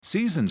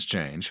Seasons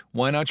change,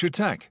 why not your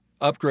tech?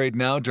 Upgrade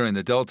now during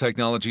the Dell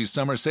Technologies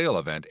Summer Sale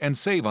event and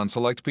save on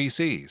select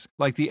PCs,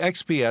 like the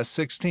XPS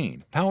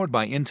 16, powered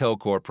by Intel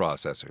Core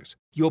processors.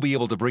 You'll be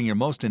able to bring your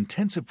most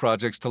intensive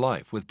projects to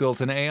life with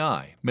built-in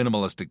AI,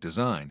 minimalistic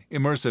design,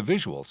 immersive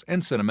visuals,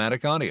 and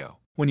cinematic audio.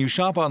 When you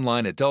shop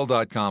online at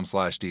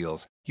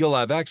Dell.com/deals, you'll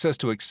have access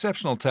to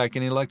exceptional tech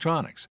and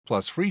electronics,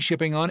 plus free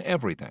shipping on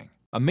everything.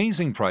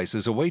 Amazing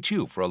prices await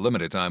you for a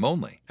limited time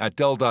only at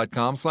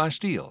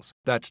Dell.com/deals.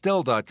 That's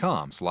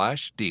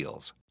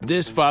Dell.com/deals.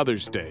 This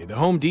Father's Day, the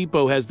Home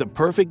Depot has the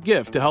perfect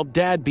gift to help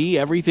Dad be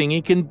everything he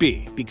can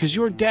be, because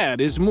your dad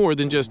is more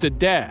than just a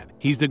dad.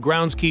 He's the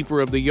groundskeeper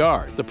of the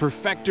yard, the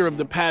perfecter of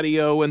the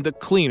patio, and the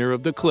cleaner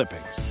of the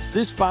clippings.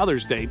 This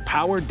Father's Day,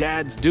 power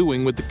Dad's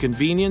doing with the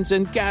convenience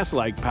and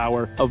gas-like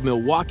power of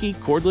Milwaukee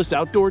cordless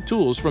outdoor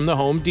tools from the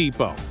Home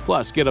Depot.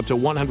 Plus, get up to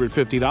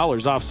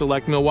 $150 off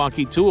select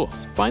Milwaukee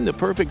tools. Find the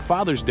perfect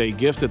Father's Day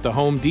gift at the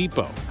Home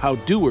Depot. How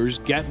doers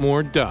get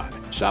more done.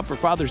 Shop for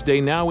Father's Day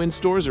now in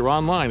stores or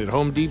online at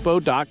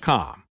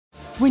HomeDepot.com.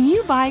 When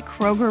you buy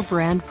Kroger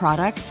brand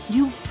products,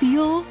 you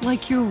feel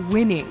like you're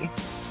winning.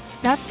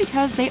 That's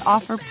because they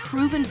offer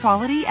proven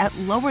quality at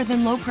lower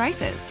than low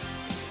prices.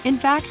 In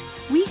fact,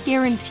 we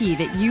guarantee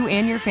that you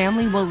and your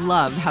family will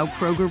love how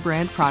Kroger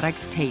brand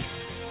products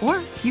taste,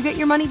 or you get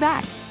your money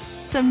back.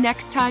 So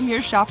next time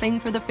you're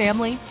shopping for the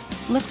family,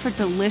 look for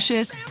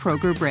delicious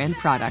Kroger brand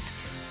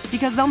products,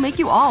 because they'll make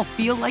you all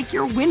feel like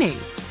you're winning.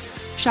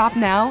 Shop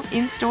now,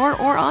 in-store,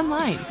 or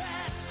online.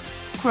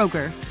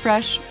 Kroger,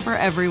 fresh for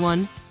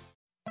everyone.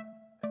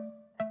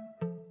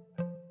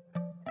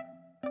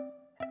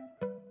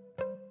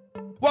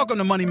 Welcome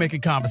to Money Making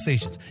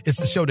Conversations. It's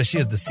the show that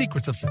shares the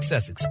secrets of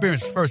success,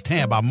 experienced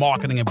firsthand by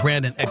marketing and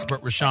branding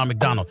expert Rushion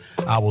McDonald.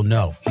 I will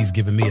know. He's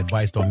given me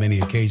advice on many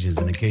occasions,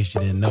 and in case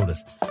you didn't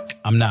notice,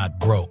 I'm not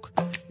broke.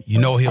 You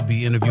know he'll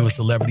be interviewing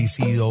celebrity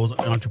CEOs,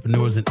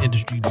 entrepreneurs, and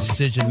industry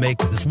decision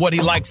makers. It's what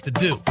he likes to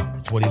do.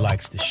 It's what he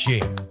likes to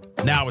share.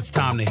 Now it's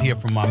time to hear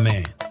from my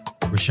man,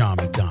 Rushion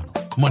McDonald.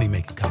 Money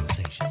Making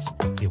Conversations.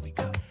 Here we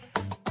go.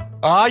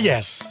 Ah,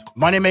 yes.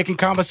 Money Making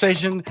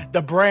Conversation,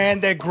 the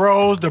brand that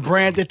grows, the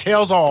brand that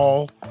tells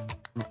all.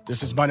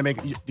 This is Money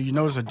Making. Do you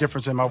notice a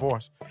difference in my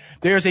voice?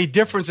 There's a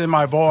difference in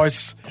my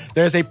voice.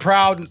 There's a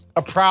proud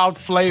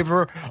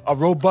flavor, a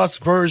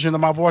robust version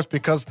of my voice,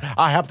 because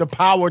I have the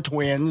Power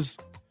Twins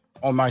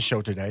on my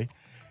show today.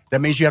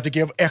 That means you have to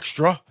give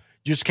extra.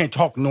 You just can't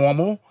talk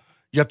normal.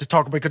 You have to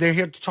talk about, because they're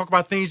here to talk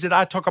about things that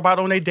I talk about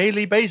on a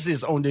daily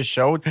basis on this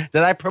show,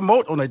 that I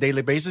promote on a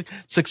daily basis.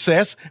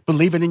 Success,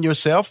 believing in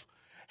yourself,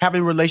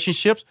 having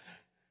relationships.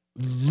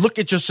 Look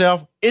at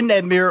yourself in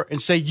that mirror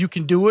and say you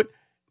can do it.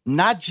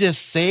 Not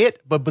just say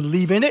it, but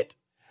believe in it.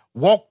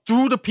 Walk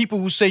through the people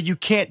who say you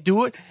can't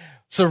do it.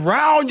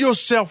 Surround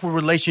yourself with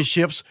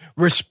relationships.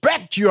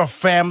 Respect your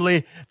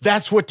family.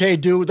 That's what they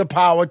do, the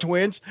Power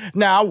Twins.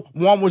 Now,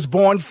 one was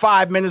born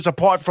 5 minutes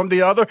apart from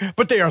the other,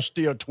 but they are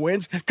still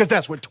twins, because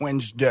that's what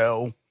twins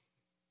do.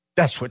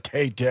 That's what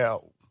they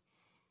do.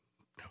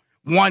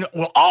 One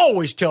will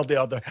always tell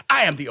the other,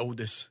 I am the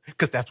oldest,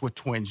 because that's what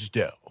twins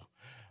do.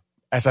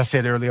 As I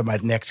said earlier, my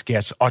next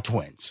guests are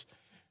twins.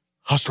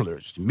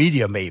 Hustlers,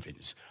 media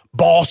mavens,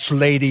 boss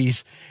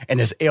ladies, and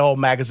as Elle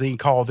magazine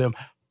called them,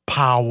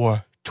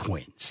 Power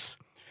Twins.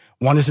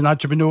 One is an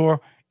entrepreneur,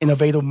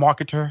 innovative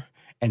marketer,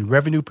 and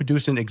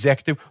revenue-producing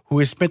executive who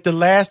has spent the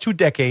last 2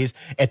 decades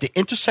at the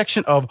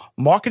intersection of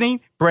marketing,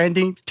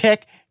 branding,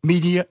 tech,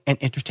 media, and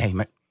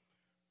entertainment.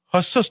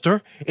 Her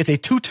sister is a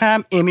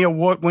 2-time Emmy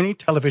Award-winning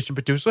television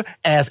producer,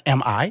 as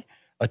am I,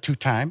 a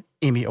 2-time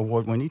Emmy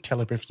Award-winning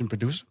television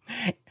producer.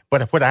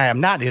 But what I am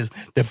not is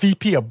the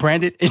VP of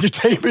Branded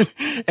Entertainment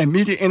and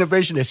Media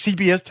Innovation at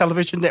CBS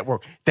Television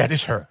Network. That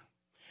is her.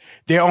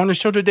 They're on the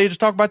show today to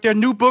talk about their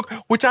new book,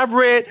 which I've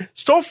read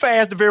so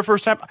fast the very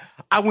first time,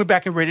 I went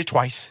back and read it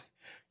twice.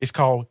 It's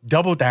called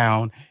Double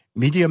Down,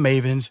 Media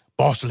Mavens,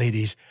 Boss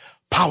Ladies,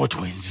 Power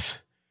Twins.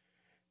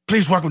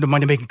 Please welcome to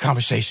Money Making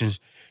Conversations,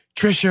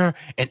 Trisha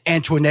and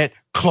Antoinette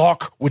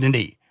Clark with an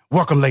E.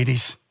 Welcome,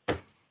 ladies.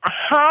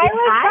 Hi,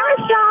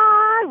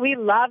 Rushion. We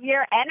love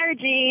your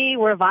energy.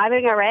 We're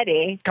vibing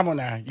already. Come on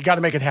now. You got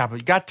to make it happen.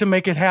 You got to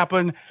make it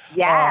happen.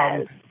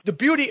 Yes. The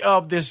beauty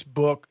of this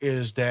book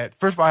is that,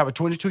 first of all, I have a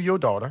 22-year-old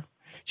daughter.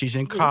 She's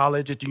in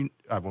college.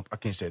 I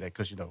can't say that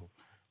because,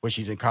 when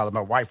she's in college,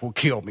 my wife will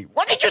kill me.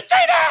 What did you say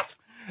that?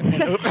 Now they're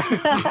going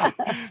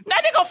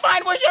to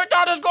find where your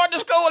daughter's going to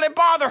school and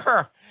bother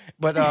her.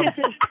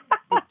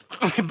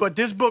 But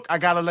this book, I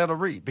got to let her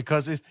read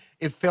because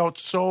it felt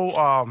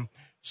so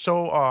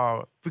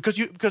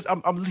because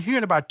I'm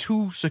hearing about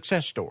 2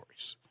 success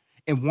stories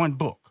in one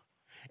book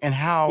and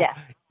how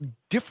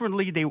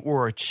differently they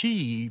were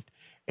achieved.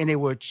 And they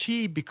were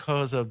achieved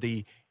because of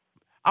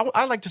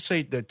I like to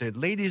say that the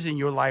ladies in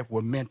your life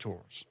were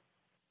mentors.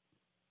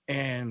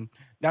 And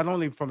not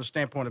only from the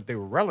standpoint of they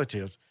were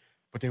relatives,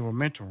 but they were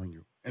mentoring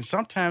you. And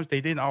sometimes they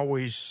didn't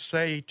always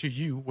say to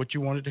you what you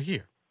wanted to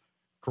hear.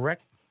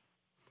 Correct?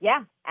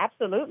 Yeah,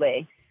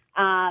 absolutely.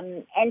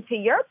 And to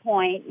your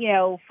point,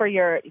 for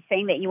your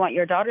saying that you want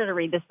your daughter to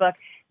read this book,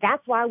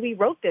 that's why we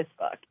wrote this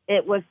book.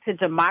 It was to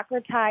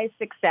democratize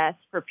success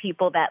for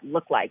people that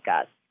look like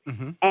us.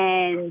 Mm-hmm.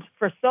 And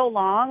for so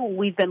long,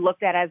 we've been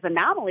looked at as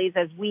anomalies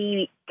as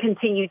we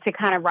continue to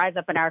kind of rise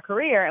up in our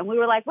career. And we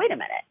were like, wait a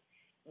minute.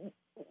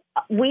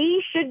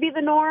 We should be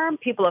the norm.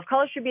 People of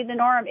color should be the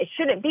norm. It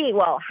shouldn't be,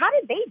 well, how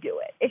did they do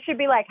it? It should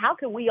be like, how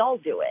can we all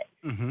do it?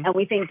 Mm-hmm. And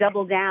we think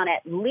Double Down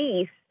at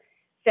least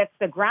sets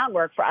the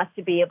groundwork for us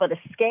to be able to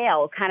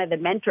scale kind of the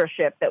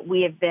mentorship that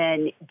we have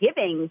been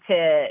giving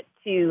to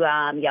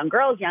young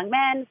girls, young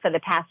men for the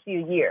past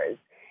few years.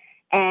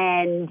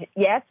 And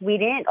yes, we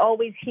didn't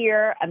always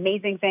hear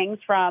amazing things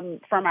from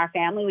our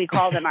family. We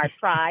call them our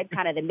tribe,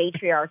 kind of the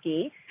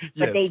matriarchy,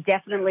 but they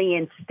definitely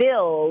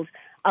instilled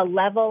a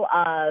level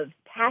of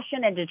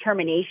passion and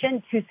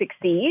determination to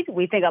succeed.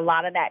 We think a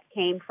lot of that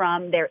came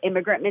from their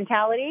immigrant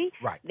mentality.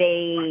 Right.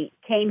 They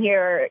came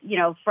here,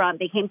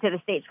 they came to the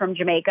States from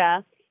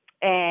Jamaica,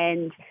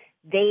 and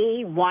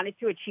they wanted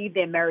to achieve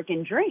the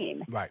American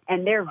dream. Right.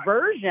 And their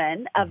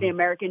version of the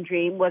American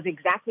dream was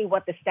exactly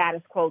what the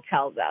status quo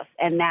tells us.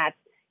 And that's,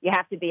 you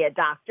have to be a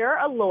doctor,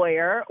 a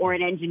lawyer, or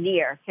an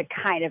engineer to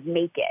kind of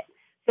make it.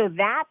 So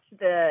that's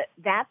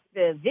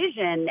the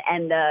vision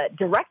and the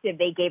directive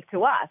they gave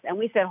to us. And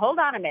we said, hold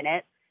on a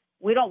minute.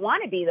 We don't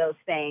want to be those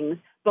things,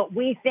 but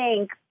we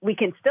think we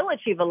can still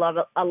achieve a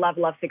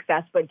level of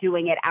success, but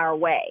doing it our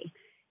way.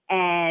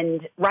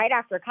 And right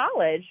after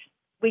college,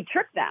 we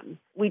tricked them.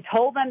 We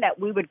told them that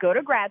we would go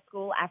to grad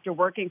school after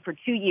working for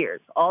 2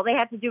 years. All they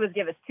had to do was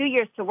give us 2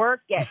 years to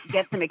work, get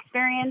some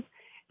experience.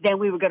 Then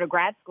we would go to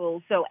grad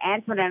school. So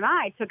Antoinette and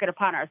I took it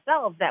upon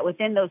ourselves that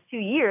within those 2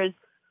 years,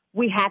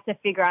 we had to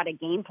figure out a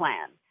game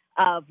plan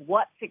of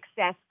what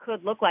success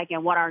could look like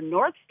and what our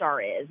North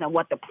Star is and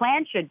what the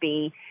plan should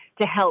be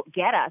to help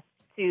get us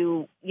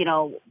to,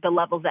 the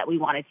levels that we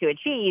wanted to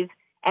achieve.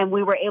 And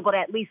we were able to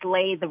at least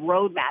lay the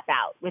roadmap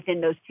out within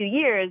those 2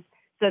 years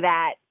so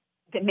that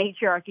the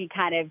matriarchy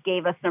kind of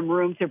gave us some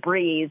room to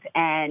breathe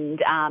and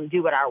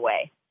do it our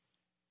way.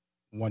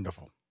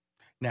 Wonderful.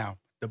 Now,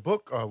 the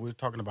book we're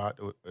talking about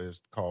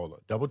is called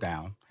Double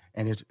Down,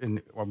 and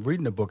I'm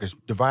reading the book. It's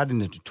divided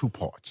into 2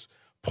 parts.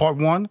 Part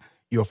 1,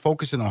 you're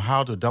focusing on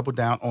how to double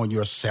down on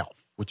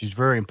yourself, which is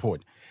very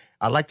important.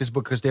 I like this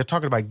book because they're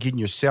talking about getting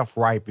yourself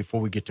right before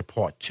we get to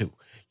part 2.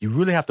 You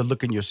really have to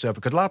look in yourself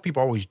because a lot of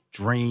people always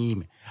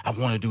dream, I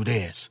want to do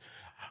this.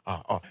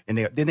 And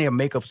then they'll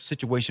make up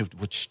situations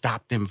which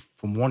stop them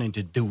from wanting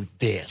to do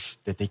this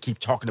that they keep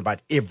talking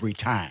about every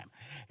time.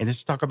 And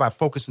it's talking about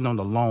focusing on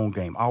the long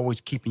game,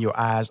 always keeping your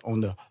eyes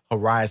on the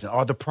horizon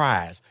or the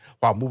prize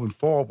while moving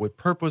forward with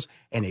purpose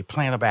and a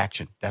plan of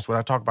action. That's what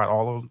I talk about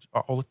all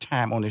the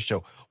time on this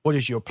show. What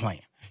is your plan?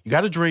 You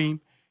got a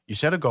dream. You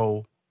set a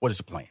goal. What is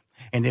the plan?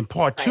 And then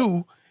part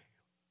 2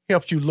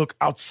 helps you look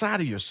outside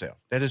of yourself.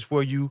 That is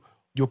where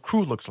your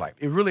crew looks like.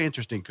 It's really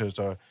interesting because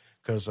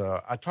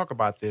I talk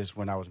about this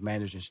when I was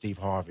managing Steve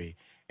Harvey.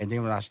 And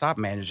then when I stopped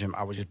managing him,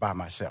 I was just by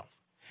myself.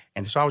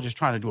 And so I was just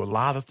trying to do a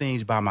lot of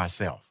things by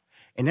myself.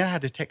 And then I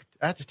had to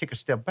take a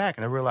step back,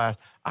 and I realized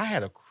I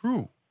had a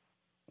crew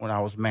when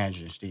I was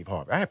managing Steve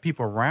Harvey. I had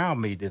people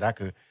around me that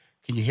can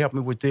you help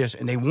me with this?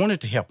 And they wanted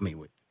to help me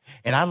with it.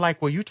 And I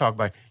like what you talk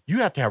about. You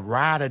have to have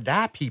ride or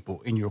die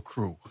people in your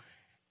crew.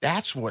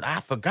 That's what I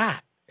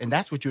forgot. And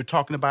that's what you're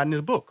talking about in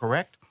this book,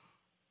 correct?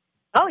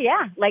 Oh,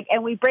 yeah.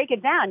 And we break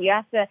it down.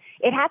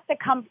 It has to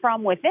come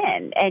from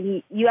within,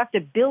 and you have to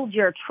build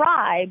your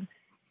tribe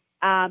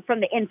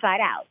from the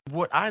inside out.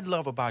 What I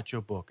love about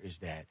your book is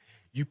that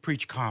you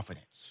preach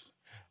confidence.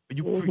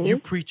 You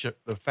preach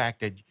the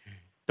fact that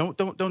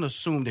don't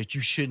assume that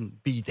you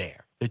shouldn't be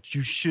there, that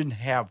you shouldn't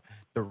have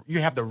you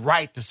have the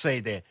right to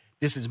say that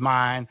this is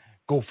mine,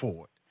 go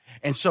forward.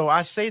 And so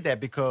I say that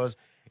because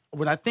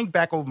when I think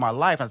back over my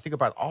life, I think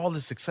about all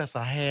the success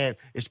I had,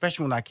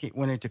 especially when I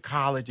went into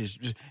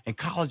college, and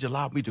college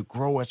allowed me to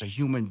grow as a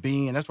human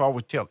being. And that's why I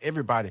always tell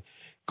everybody,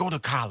 go to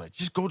college.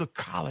 Just go to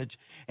college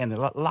and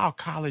allow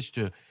college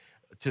to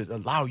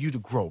allow you to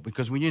grow.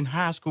 Because when you're in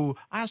high school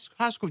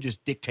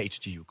just dictates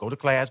to you. Go to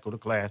class.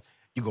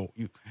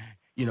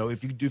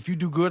 If you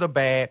do good or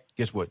bad,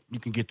 guess what? You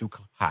can get through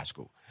high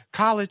school.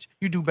 College,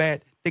 you do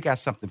bad, they got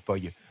something for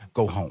you.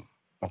 Go home.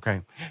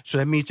 Okay? So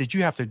that means that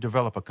you have to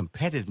develop a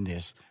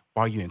competitiveness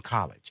while you're in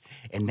college.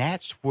 And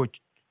that's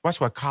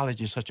why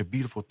college is such a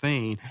beautiful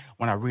thing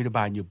when I read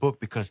about in your book,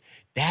 because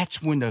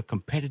that's when the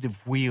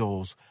competitive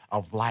wheels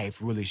of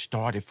life really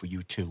started for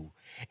you too.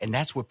 And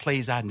that's what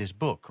plays out in this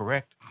book,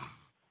 correct?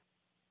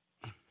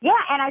 Yeah,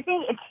 and I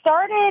think it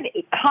started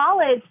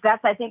college.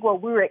 That's, I think,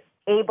 what we were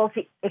able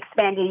to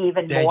expand it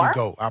even more. There you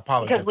go. I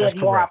apologize. Because we had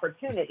more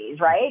opportunities,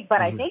 right? But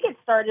I think it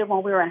started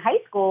when we were in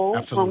high school.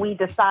 Absolutely. When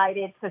we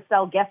decided to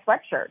sell Guess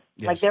sweatshirts.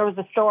 Yes. There was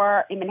a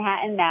store in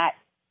Manhattan that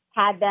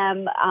had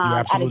them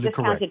at a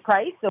discounted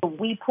price. So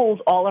we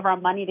pulled all of our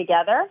money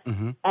together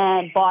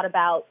and bought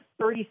about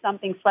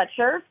 30-something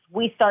sweatshirts.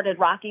 We started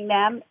rocking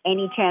them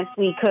any chance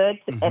we could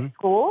at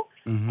school.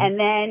 And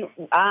then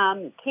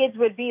kids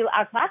would be,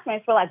 our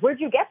classmates were like, where'd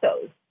you get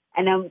those?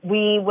 and then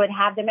we would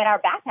have them in our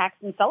backpacks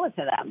and sell it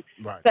to them.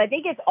 Right. So I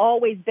think it's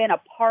always been a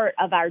part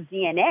of our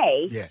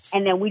DNA. Yes.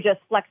 And then we just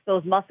flex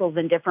those muscles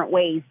in different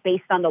ways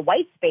based on the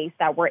white space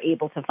that we're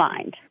able to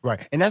find.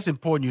 Right. And that's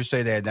important you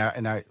say that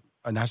now,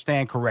 and I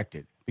stand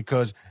corrected,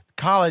 because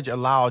college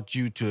allowed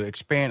you to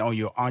expand on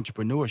your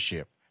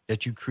entrepreneurship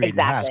that you created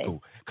in high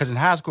school. Because in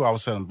high school, I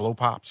was selling blow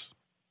pops.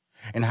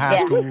 In high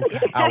school,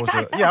 I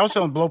was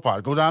selling blow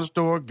pops. Go down the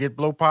store, get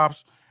blow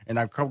pops, and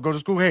I go to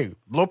school. Hey,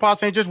 blow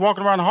pops ain't just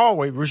walking around the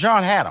hallway.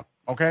 Rashawn had them,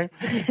 okay?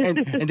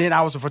 And then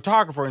I was a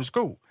photographer in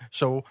school,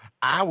 so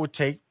I would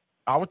take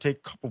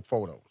couple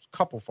photos,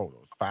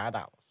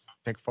 $5.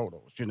 Take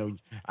photos. You know,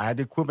 I had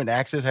the equipment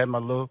access, had my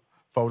little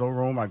photo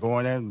room. I go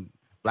in there and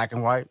black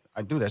and white.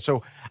 I do that.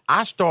 So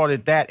I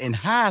started that in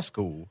high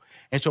school,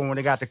 and so when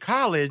I got to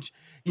college,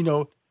 you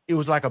know, it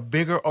was like a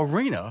bigger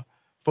arena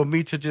for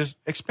me to just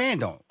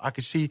expand on. I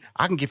could see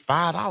I can get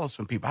 $5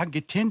 from people. I can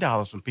get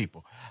 $10 from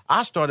people.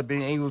 I started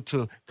being able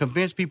to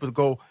convince people to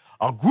go,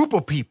 a group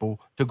of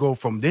people to go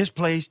from this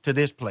place to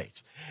this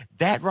place.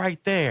 That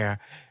right there,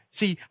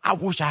 see, I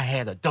wish I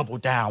had a double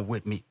down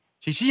with me.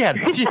 See, she had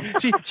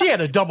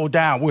a double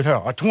down with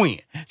her, a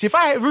twin. See, if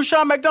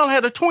Rushion McDonald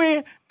had a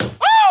twin,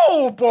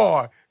 oh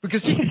boy,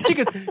 because she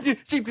could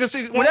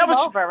whenever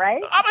over,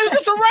 right? I mean,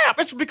 it's a wrap.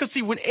 It's because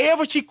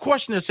whenever she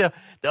questioned herself,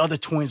 the other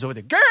twins over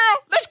there, girl,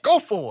 let's go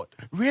for it.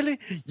 Really?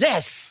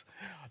 Yes.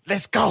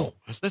 Let's go.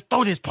 Let's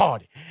throw this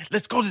party.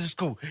 Let's go to the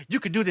school. You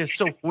can do this.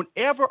 So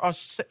whenever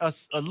a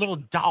little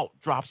doubt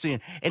drops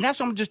in, and that's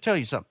what I'm going to just tell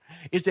you something,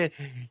 is that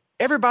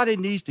everybody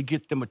needs to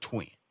get them a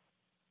twin.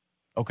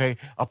 Okay,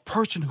 a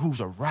person who's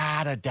a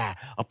ride or die,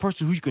 a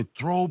person who you can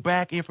throw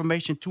back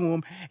information to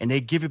them and they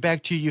give it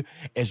back to you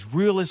as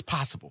real as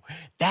possible.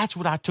 That's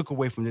what I took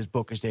away from this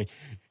book, is that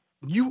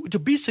to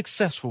be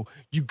successful,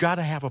 you got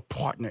to have a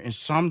partner in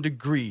some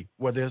degree,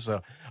 whether it's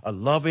a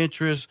love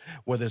interest,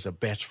 whether it's a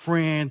best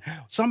friend,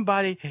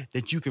 somebody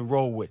that you can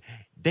roll with.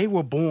 They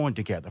were born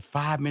together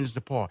 5 minutes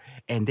apart,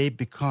 and they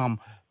become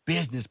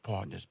business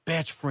partners,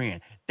 best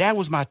friend. That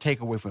was my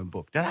takeaway from the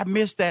book. Did I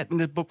miss that in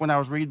this book when I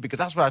was reading? Because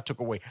that's what I took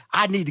away.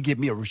 I need to get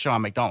me a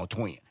Rushion McDonald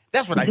twin.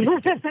 That's what I need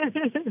to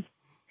do.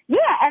 Yeah,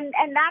 and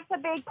that's a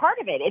big part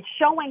of it. It's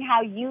showing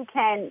how you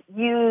can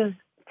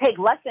take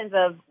lessons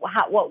of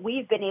what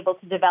we've been able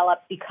to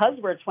develop because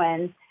we're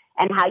twins,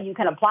 and how you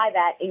can apply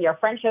that in your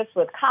friendships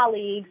with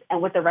colleagues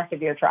and with the rest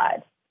of your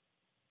tribe.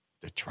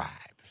 The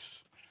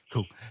tribes.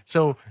 Cool.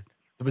 So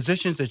the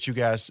positions that you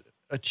guys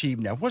achieve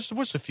now, what's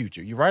the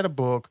future? You write a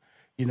book,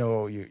 you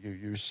know, you're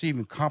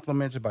receiving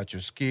compliments about your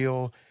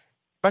skills,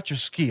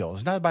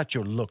 not about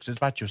your looks. It's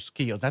about your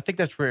skills. And I think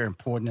that's very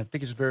important. I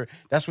think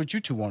that's what you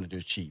two wanted to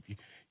achieve. You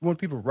want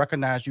people to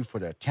recognize you for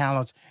their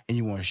talents, and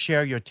you want to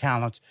share your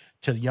talents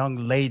to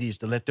young ladies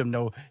to let them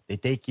know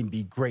that they can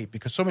be great.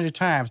 Because so many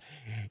times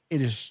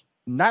it is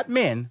not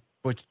men,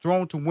 but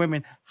thrown to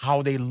women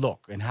how they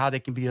look and how they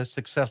can be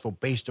successful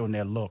based on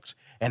their looks.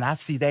 And I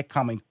see that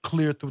coming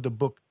clear through the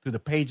book, through the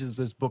pages of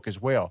this book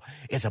as well.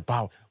 It's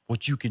about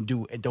what you can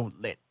do, and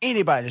don't let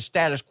anybody, the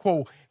status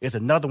quo is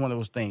another one of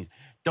those things.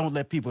 Don't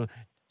let people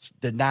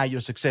deny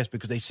your success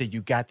because they say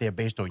you got there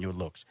based on your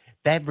looks.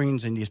 That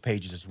rings in these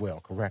pages as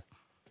well, correct?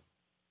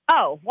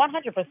 Oh,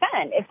 100%.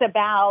 It's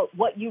about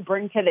what you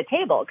bring to the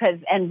table,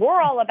 and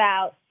we're all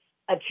about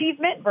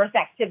achievement versus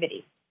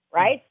activity.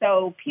 Right?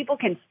 So people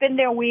can spin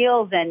their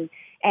wheels and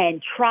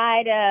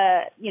try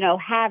to,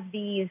 have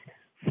these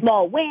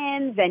small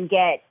wins and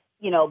get,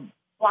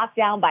 blocked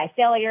down by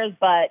failures.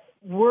 But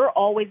we're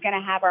always going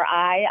to have our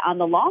eye on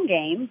the long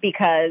game,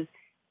 because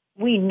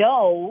we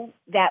know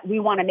that we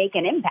want to make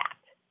an impact.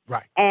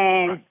 Right.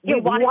 And we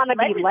want to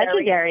be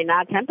legendary,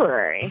 not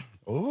temporary.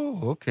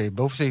 Oh, okay.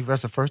 Both see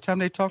that's the first time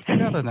they talk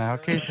together now.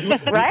 Okay.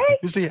 Right?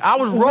 You see, I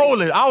was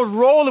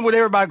rolling with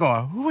everybody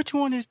going, which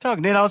one is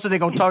talking? Then also they're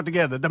going to talk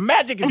together. The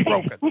magic is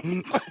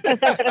broken.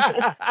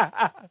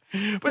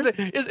 But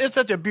it's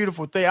such a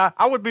beautiful thing.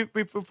 I would be,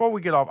 before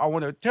we get off, I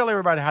want to tell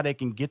everybody how they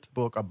can get the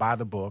book or buy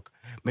the book.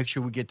 Make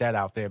sure we get that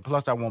out there.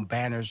 Plus, I want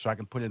banners so I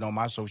can put it on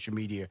my social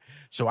media.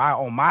 So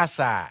on my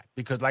side,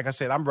 because like I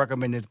said, I'm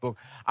recommending this book.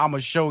 I'm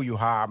going to show you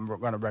how I'm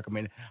going to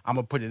recommend it. I'm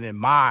going to put it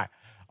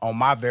on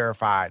my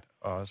verified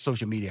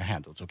social media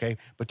handles, okay?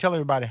 But tell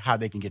everybody how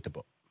they can get the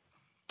book.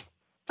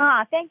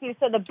 Thank you.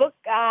 So the book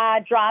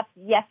dropped,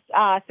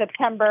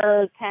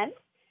 September 10th,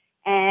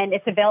 and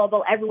it's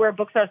available everywhere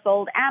books are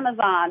sold,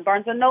 Amazon,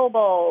 Barnes &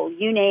 Noble,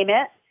 you name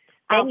it.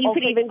 And you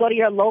could even go to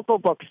your local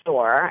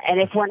bookstore,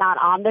 and if we're not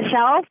on the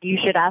shelf, you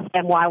should ask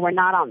them why we're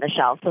not on the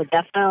shelf. So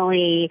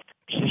definitely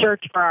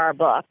search for our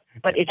book,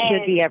 but it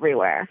should be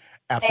everywhere.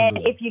 Absolutely.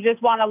 And if you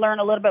just want to learn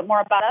a little bit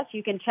more about us,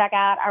 you can check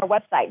out our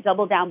website,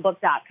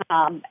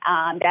 doubledownbook.com.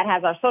 That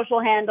has our social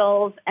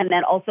handles and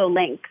then also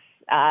links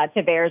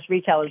to various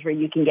retailers where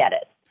you can get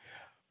it.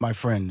 My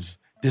friends,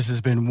 this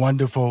has been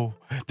wonderful.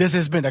 I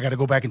got to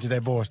go back into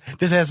that voice.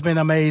 This has been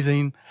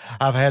amazing.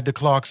 I've had the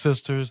Clark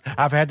sisters.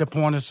 I've had the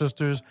Pointer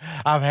sisters.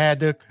 I've had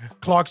the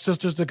Clark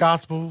sisters, the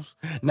Gospels.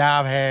 Now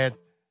I've had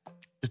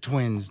The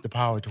twins, the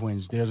Power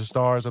Twins. They're the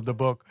stars of the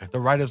book, the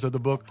writers of the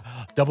book.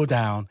 Double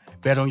down,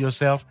 bet on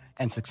yourself,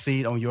 and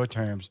succeed on your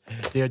terms.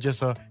 They're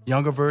just a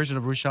younger version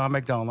of Rushion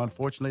McDonald.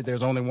 Unfortunately,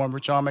 there's only one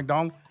Rushion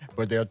McDonald,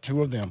 but there are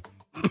two of them.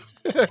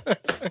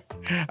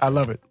 I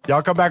love it.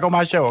 Y'all come back on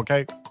my show,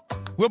 okay?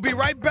 We'll be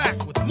right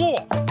back with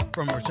more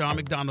from Rushion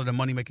McDonald and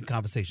Money Making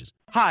Conversations.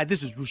 Hi,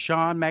 this is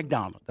Rushion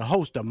McDonald, the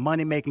host of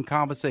Money Making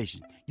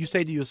Conversations. You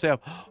say to yourself,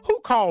 who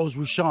calls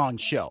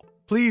Rushion's show?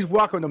 Please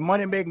welcome to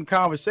Money Making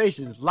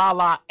Conversations,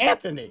 Lala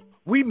Anthony.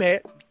 We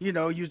met,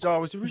 you used to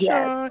always say,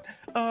 Rushion,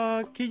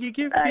 can we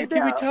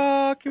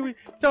talk? Can we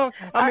talk?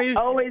 I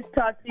always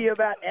talk to you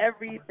about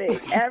everything.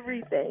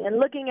 And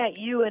looking at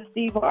you and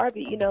Steve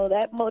Harvey,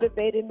 that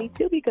motivated me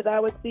too, because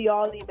I would see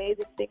all the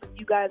amazing things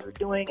you guys were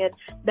doing and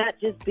not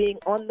just being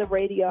on the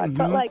radio. I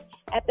felt like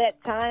at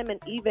that time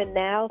and even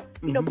now,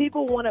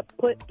 people want to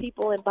put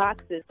people in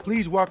boxes.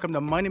 Please welcome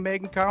to Money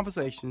Making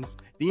Conversations,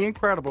 the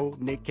incredible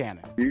Nick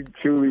Cannon. You're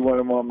truly one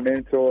of my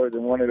mentors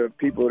and one of the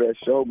people that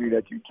showed me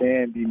that you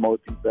can be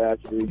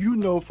multifaceted. You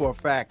know for a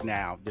fact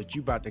now that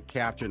you're about to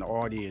capture an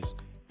audience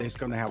that's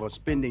going to have a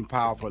spending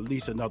power for at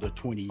least another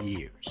 20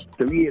 years.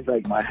 To me, it's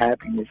like my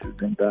happiness is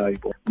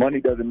invaluable. Money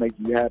doesn't make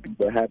you happy,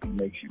 but happy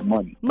makes you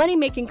money. Money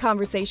Making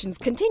Conversations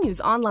continues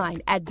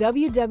online at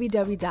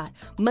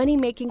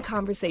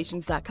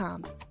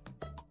www.moneymakingconversations.com.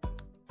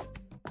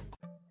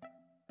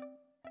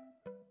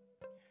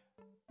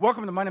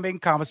 Welcome to Money Making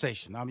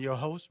Conversation. I'm your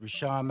host,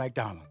 Rushion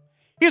McDonald.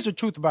 Here's the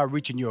truth about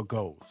reaching your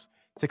goals.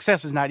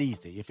 Success is not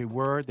easy. If it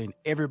were, then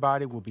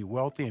everybody would be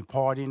wealthy and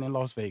partying in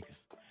Las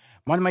Vegas.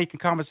 Money Making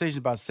Conversations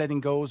about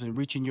setting goals and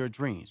reaching your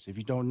dreams. If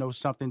you don't know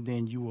something,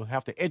 then you will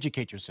have to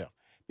educate yourself.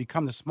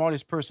 Become the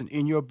smartest person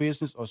in your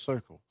business or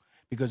circle.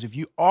 Because if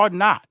you are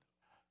not,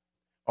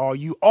 or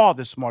you are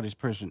the smartest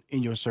person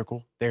in your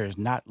circle, there is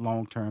not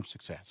long-term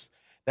success.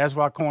 That's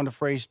why I coined the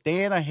phrase,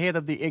 stand ahead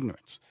of the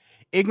ignorance.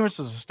 Ignorance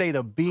is a state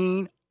of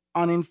being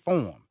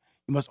uninformed.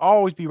 You must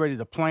always be ready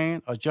to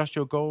plan, adjust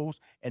your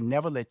goals, and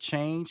never let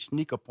change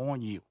sneak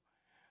upon you.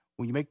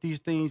 When you make these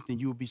things, then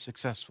you will be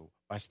successful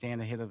by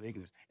staying ahead of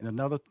ignorance. And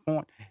another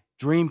point,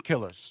 dream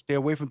killers. Stay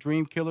away from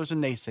dream killers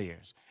and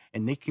naysayers.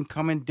 And they can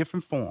come in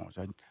different forms.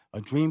 A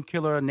dream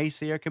killer, a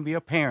naysayer can be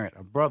a parent,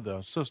 a brother,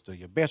 a sister,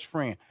 your best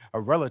friend, a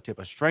relative,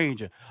 a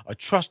stranger, a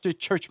trusted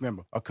church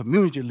member, a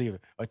community leader,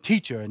 a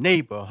teacher, a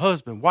neighbor, a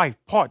husband, wife,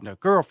 partner,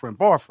 girlfriend,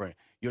 boyfriend,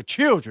 your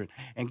children.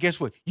 And guess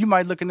what? You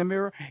might look in the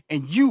mirror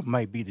and you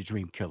might be the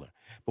dream killer.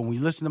 But when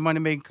you listen to Money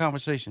Making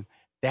Conversation,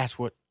 that's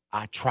what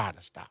I try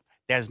to stop.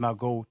 That is my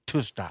goal,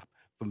 to stop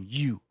from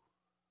you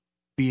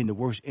being the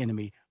worst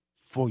enemy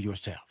for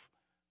yourself.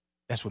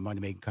 That's what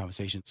Money Making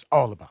Conversation is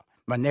all about.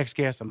 My next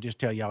guest, I'm just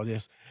telling y'all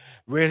this,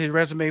 read his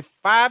resume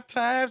 5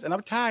 times, and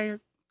I'm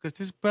tired because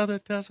this brother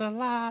does a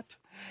lot.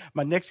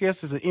 My next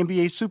guest is an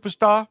NBA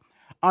superstar,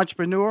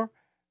 entrepreneur,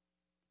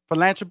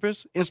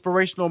 philanthropist,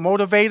 inspirational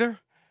motivator,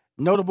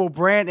 notable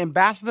brand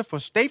ambassador for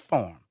State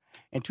Farm.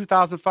 In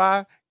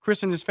 2005,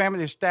 Chris and his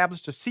family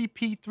established the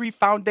CP3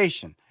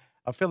 Foundation,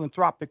 a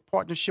philanthropic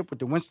partnership with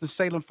the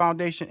Winston-Salem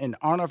Foundation in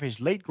honor of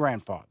his late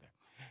grandfather.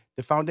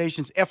 The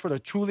foundation's efforts are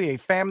truly a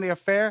family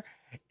affair,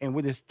 and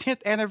with its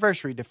 10th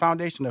anniversary, the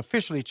foundation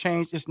officially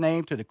changed its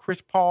name to the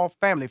Chris Paul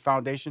Family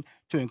Foundation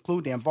to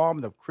include the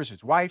involvement of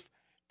Chris's wife,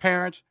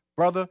 parents,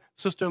 brother,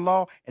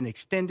 sister-in-law, and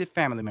extended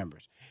family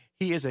members.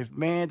 He is a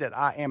man that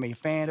I am a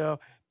fan of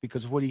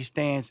because of what he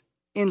stands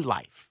in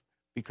life,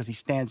 because he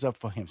stands up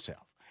for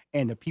himself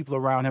and the people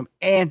around him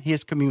and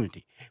his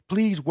community.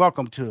 Please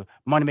welcome to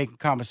Money Making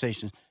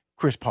Conversations,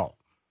 Chris Paul.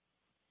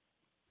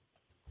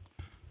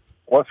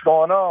 What's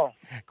going on?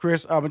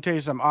 Chris, I'm going to tell you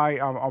something.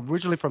 I'm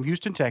originally from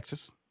Houston,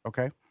 Texas,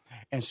 okay?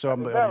 And so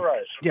Is that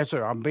right? Yes,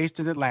 sir. I'm based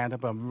in Atlanta,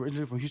 but I'm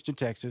originally from Houston,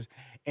 Texas.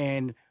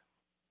 And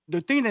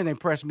the thing that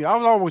impressed me, I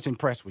was always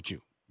impressed with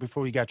you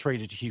before you got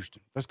traded to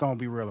Houston. Let's go and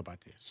be real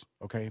about this,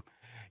 okay?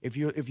 If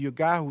you're a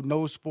guy who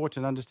knows sports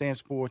and understands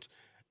sports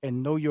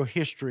and know your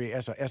history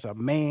as a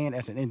man,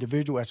 as an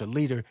individual, as a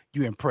leader,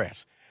 you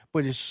impress.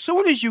 But as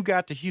soon as you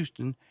got to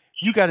Houston,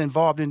 you got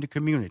involved in the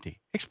community.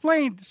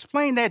 Explain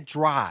that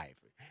drive.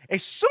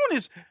 As soon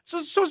as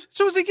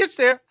he gets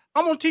there,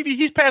 I'm on TV,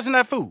 he's passing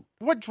that food.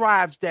 What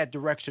drives that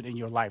direction in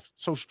your life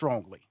so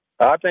strongly?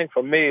 I think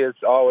for me,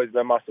 it's always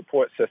been my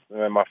support system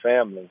and my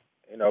family.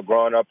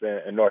 Growing up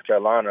in North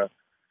Carolina,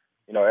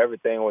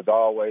 everything was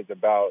always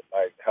about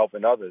like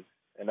helping others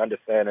and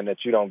understanding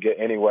that you don't get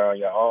anywhere on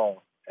your own.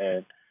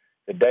 And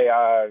the day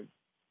I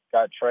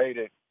got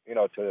traded,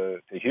 to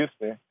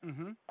Houston,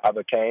 I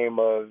became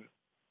a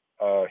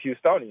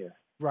Houstonian.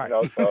 Right.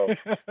 So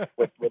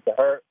with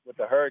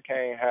the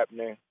hurricane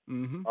happening,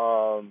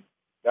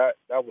 that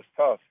was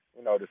tough.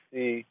 To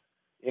see,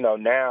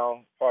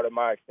 now part of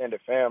my extended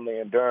family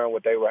enduring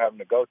what they were having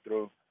to go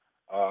through.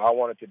 I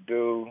wanted to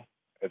do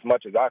as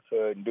much as I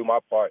could and do my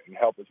part and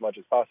help as much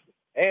as possible.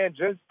 And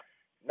just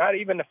not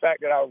even the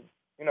fact that I,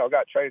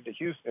 got traded to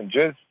Houston,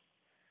 just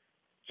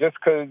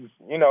because,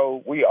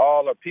 we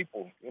all are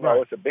people.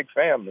 Right. It's a big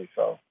family.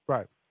 So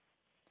right.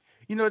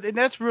 And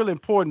that's really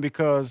important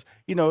because,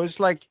 it's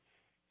like,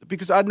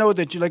 because I know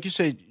that you, like you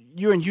said,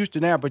 you're in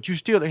Houston now, but you're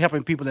still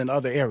helping people in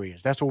other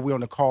areas. That's what we're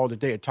on the call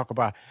today to talk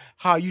about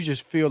how you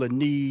just feel a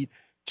need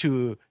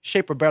to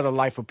shape a better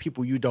life for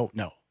people you don't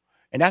know.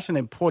 And that's an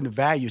important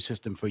value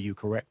system for you,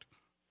 correct?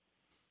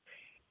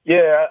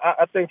 Yeah,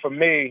 I think for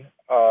me,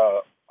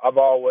 I've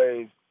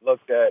always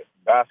looked at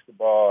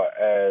basketball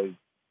as,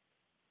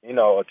 you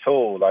know, a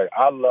tool. Like,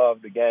 I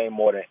love the game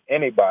more than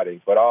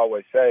anybody, but I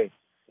always say,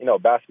 you know,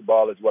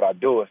 basketball is what I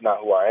do. It's not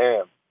who I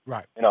am.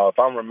 Right. You know, if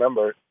I'm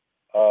remembered,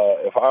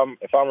 you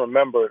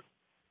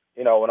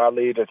know, when I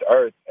leave this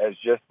earth as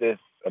just this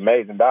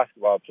amazing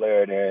basketball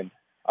player, then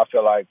I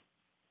feel like,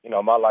 you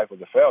know, my life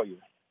was a failure.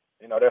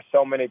 You know, there's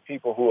so many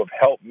people who have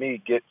helped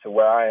me get to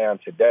where I am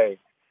today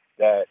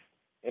that,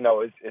 you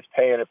know, it's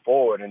paying it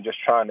forward and just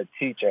trying to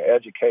teach and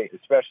educate,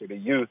 especially the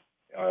youth,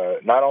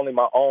 not only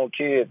my own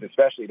kids,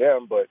 especially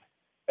them, but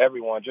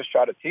everyone. Just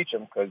try to teach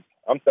them because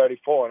I'm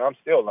 34 and I'm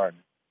still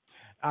learning.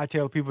 I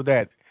tell people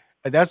that's,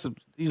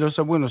 you know,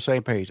 so we're on the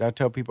same page. I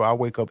tell people I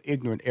wake up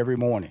ignorant every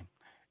morning.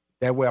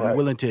 That way I'm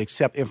willing to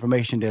accept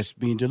information that's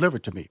being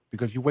delivered to me.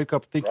 Because if you wake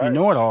up thinking you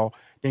know it all,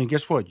 then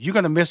guess what? You're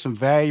going to miss some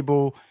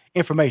valuable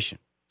information,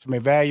 some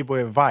valuable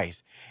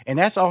advice. And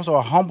that's also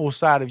a humble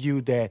side of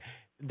you that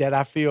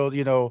I feel,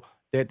 you know,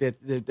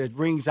 that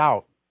rings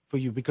out for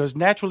you. Because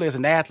naturally as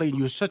an athlete, and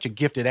you're such a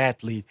gifted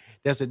athlete,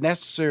 there's a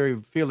necessary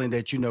feeling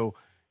that, you know,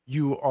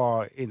 you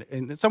are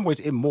in some ways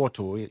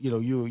immortal. You know,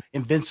 you're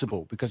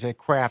invincible because that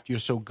craft, you're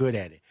so good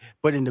at it.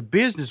 But in the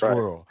business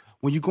world,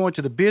 when you go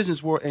into the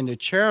business world and the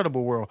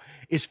charitable world,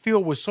 it's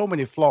filled with so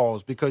many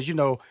flaws because, you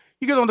know,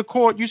 you get on the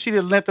court, you see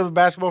the length of a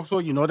basketball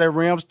court, you know that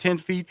rim's 10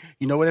 feet,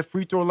 you know that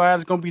free throw line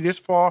is going to be this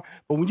far.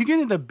 But when you get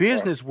in the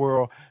business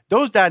world,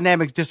 those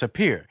dynamics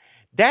disappear.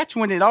 That's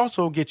when it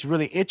also gets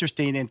really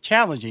interesting and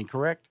challenging,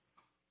 correct?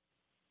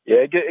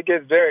 Yeah, it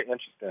gets very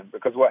interesting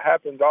because what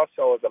happens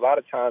also is a lot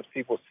of times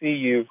people see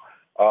you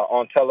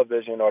on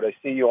television or they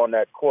see you on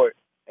that court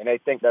and they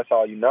think that's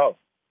all you know.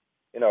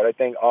 You know, they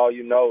think all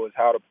you know is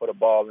how to put a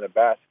ball in a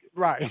basket.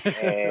 Right.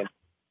 And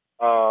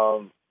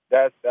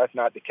that's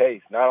not the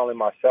case. Not only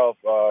myself,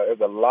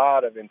 there's a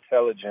lot of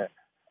intelligent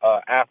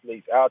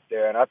athletes out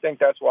there. And I think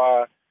that's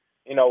why,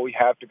 you know, we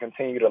have to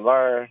continue to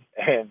learn.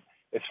 And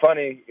it's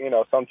funny, you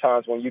know,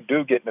 sometimes when you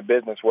do get in the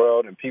business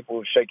world and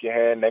people shake your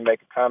hand and they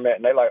make a comment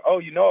and they're like, oh,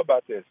 you know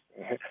about this.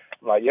 I'm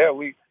like, yeah,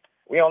 we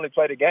only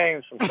play the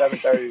games from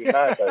 7:30 to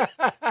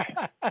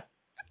 9:30.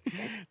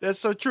 That's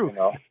so true. You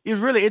know? It's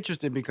really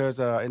interesting because,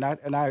 and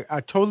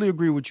I totally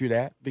agree with you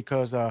that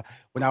because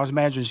when I was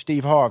managing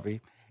Steve Harvey,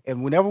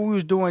 and whenever we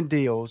was doing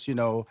deals, you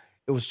know,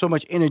 it was so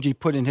much energy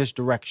put in his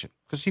direction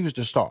because he was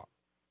the star.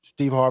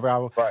 Steve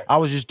Harvey, I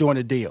was just doing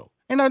a deal,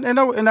 and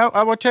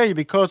I will tell you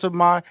because of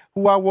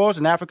who I was,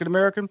 an African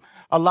American,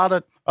 a lot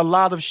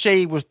of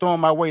shade was thrown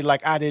my way,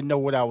 like I didn't know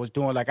what I was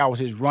doing, like I was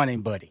his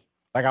running buddy,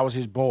 like I was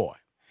his boy,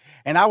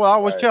 and I would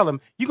always tell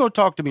him, "You gonna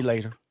talk to me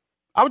later."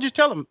 I would just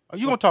tell him,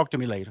 "You're going to talk to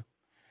me later."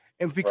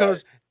 And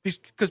because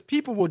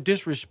people will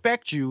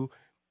disrespect you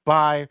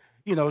by,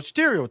 you know,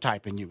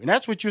 stereotyping you. And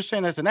that's what you're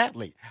saying as an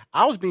athlete.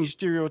 I was being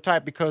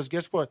stereotyped because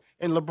guess what?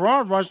 And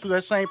LeBron runs through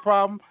that same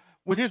problem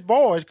with his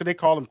boys because they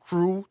call him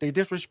crew. They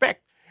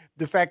disrespect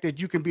the fact that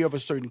you can be of a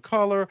certain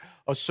color,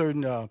 a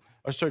certain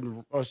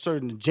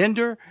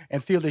gender,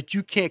 and feel that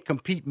you can't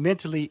compete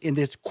mentally in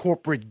this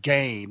corporate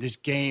game, this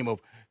game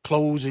of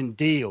closing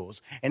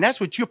deals. And that's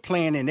what you're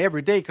playing in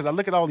every day because I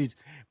look at all these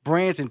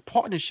brands and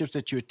partnerships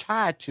that you're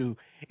tied to.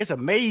 It's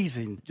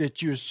amazing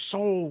that you're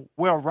so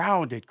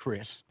well-rounded,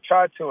 Chris.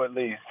 Try to at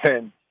least.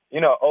 And, you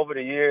know, over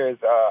the years,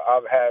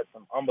 I've had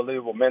some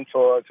unbelievable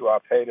mentors who I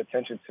paid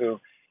attention to.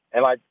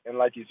 And like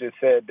you just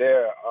said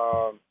there,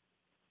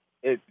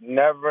 it's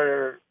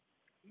never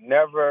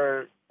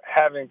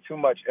having too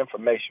much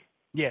information.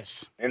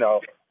 Yes. You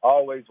know,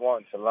 always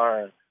wanting to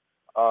learn.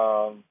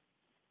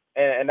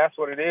 And that's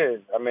what it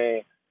is. I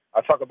mean, I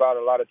talk about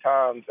it a lot of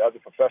times as a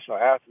professional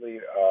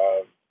athlete.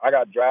 I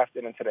got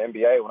drafted into the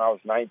NBA when I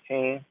was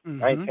 19,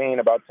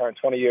 about to turn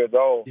 20 years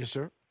old. Yes,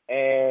 sir.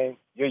 And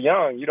you're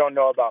young. You don't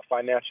know about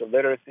financial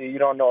literacy. You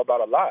don't know about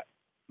a lot.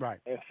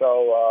 Right. And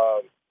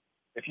so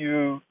if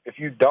you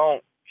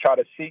don't try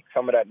to seek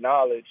some of that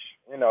knowledge,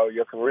 you know,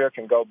 your career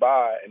can go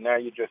by, and now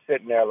you're just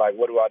sitting there like,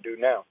 what do I do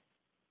now?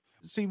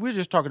 See, we're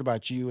just talking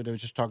about you, and they're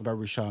just talking about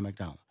Rushion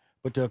McDonald.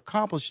 But to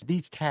accomplish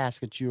these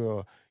tasks that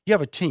you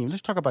have a team.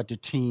 Let's talk about the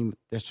team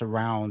that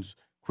surrounds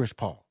Chris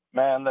Paul.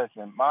 Man,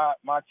 listen, my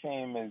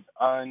team is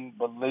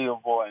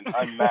unbelievable and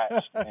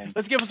unmatched. And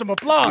let's give him some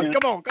applause.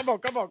 Come on.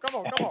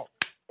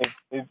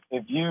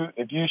 If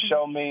you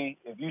show me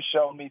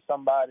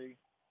somebody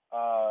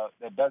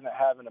that doesn't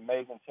have an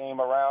amazing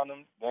team around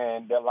them,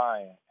 then they're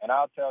lying. And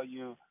I'll tell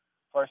you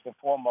first and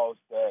foremost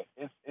that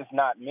it's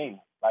not me.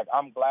 Like,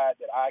 I'm glad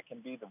that I can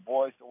be the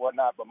voice or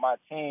whatnot, but my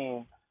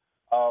team,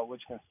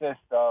 which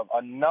consists of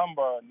a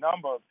number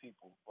of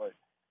people. But,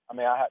 I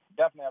mean,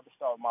 definitely have to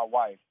start with my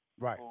wife,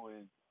 right, who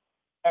is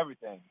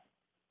everything.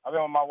 I've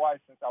been with my wife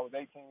since I was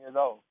 18 years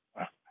old.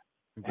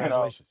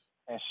 Congratulations.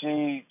 You know?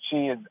 And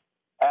she is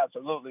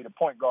absolutely the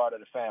point guard of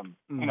the family.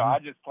 Mm-hmm. You know, I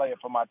just play it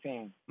for my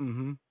team.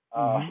 Mm-hmm.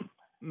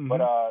 Mm-hmm.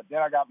 But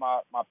then I got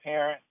my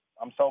parents.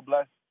 I'm so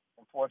blessed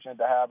and fortunate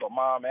to have a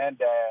mom and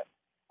dad.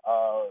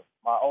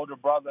 My older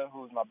brother,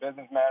 who's my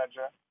business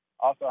manager.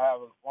 Also have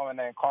a woman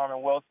named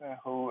Carmen Wilson,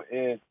 who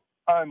is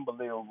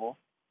unbelievable.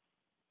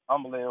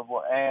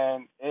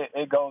 And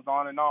it goes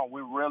on and on.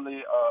 We're really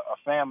a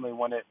family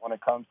when it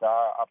comes to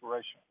our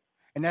operation.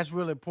 And that's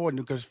really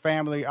important because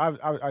family,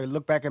 I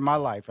look back at my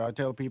life. I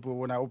tell people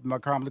when I opened my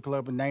comedy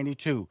club in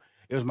 92,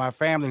 it was my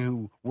family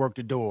who worked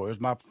the door. It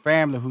was my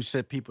family who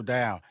set people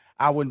down.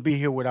 I wouldn't be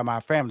here without my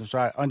family. So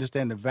I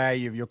understand the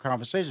value of your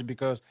conversation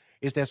because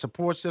it's that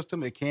support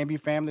system. It can be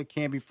family, it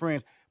can be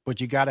friends, but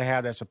you got to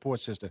have that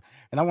support system.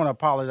 And I want to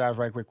apologize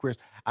right quick, Chris.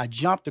 I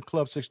jumped to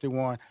Club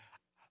 61.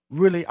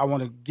 Really, I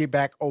want to get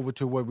back over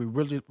to what we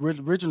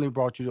originally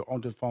brought you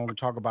on the phone to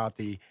talk about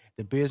the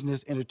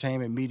business,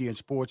 entertainment, media, and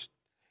sports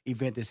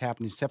event that's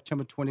happening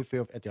September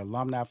 25th at the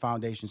Alumni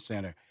Foundation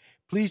Center.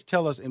 Please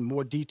tell us in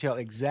more detail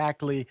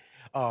exactly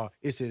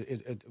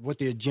what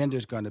the agenda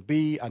is going to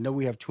be. I know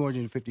we have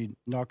 250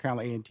 North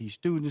Carolina A&T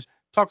students.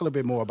 Talk a little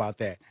bit more about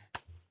that.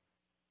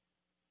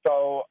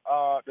 So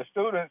the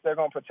students, they're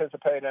going to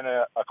participate in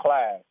a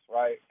class,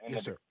 right? And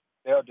yes, sir.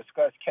 They'll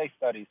discuss case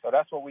studies. So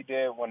that's what we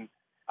did when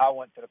I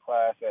went to the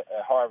class at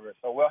Harvard.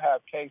 So we'll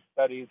have case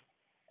studies,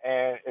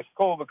 and it's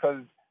cool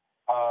because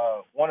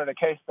one of the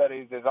case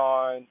studies is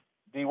on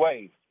D.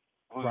 Wade,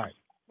 who's right.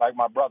 like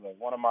my brother,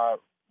 one of my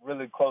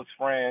really close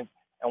friends,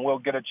 and we'll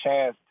get a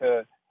chance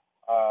to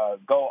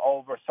go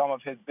over some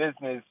of his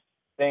business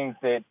things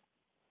that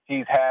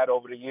he's had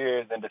over the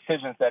years and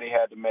decisions that he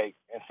had to make.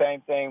 And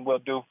same thing we'll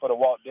do for the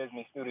Walt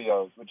Disney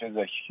Studios, which is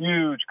a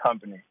huge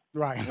company,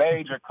 right?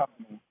 Major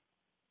company.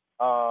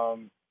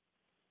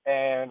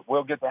 And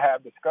we'll get to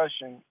have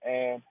discussion.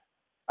 And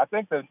I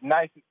think the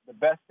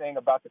best thing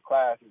about the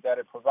class is that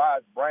it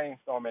provides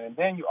brainstorming, and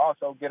then you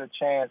also get a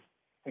chance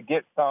to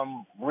get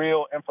some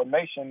real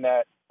information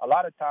that a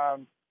lot of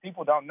times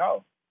people don't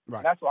know. Right.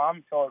 And that's why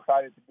I'm so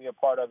excited to be a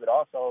part of it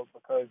also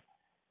because,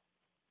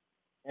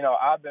 you know,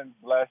 I've been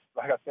blessed,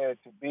 like I said,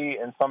 to be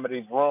in some of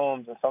these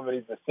rooms and some of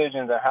these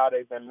decisions and how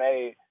they've been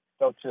made.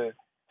 So to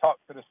talk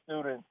to the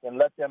students and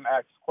let them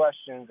ask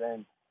questions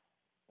and,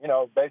 you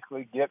know,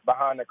 basically get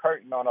behind the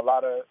curtain on a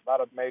lot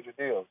of major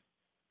deals.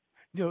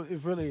 You know,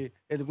 it really,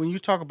 when you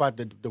talk about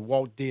the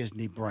Walt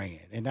Disney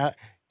brand, and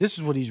this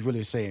is what he's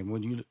really saying.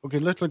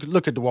 Let's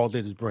look at the Walt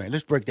Disney brand.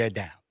 Let's break that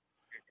down.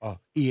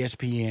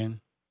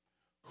 ESPN,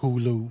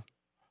 Hulu,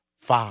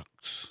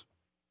 Fox,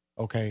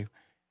 okay,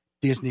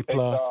 Disney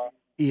Plus,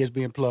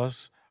 ESPN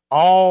Plus,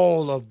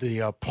 all of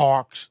the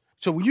parks.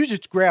 So when you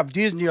just grab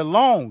Disney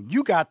alone,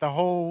 you got the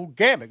whole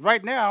gamut.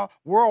 Right now,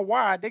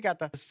 worldwide, they got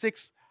the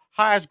 6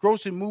 highest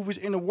grossing movies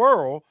in the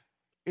world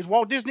is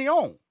Walt Disney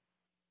owned.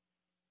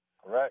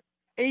 Correct.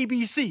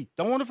 ABC,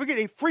 don't want to forget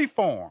a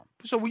Freeform.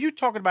 So when you're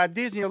talking about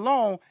Disney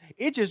alone,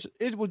 it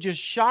will just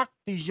shock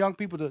these young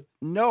people to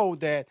know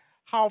that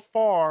how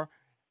far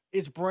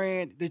its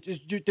brand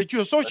that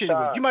you're associated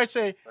with. You might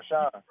say,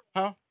 Rashawn,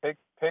 huh?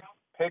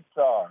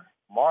 Pixar,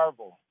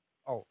 Marvel.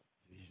 Oh,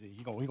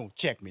 he gonna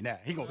check me now.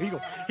 He gonna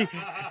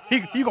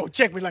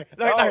check me like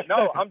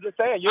no. I'm just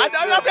saying.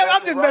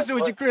 I'm just messing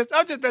with you, Chris.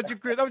 I'm just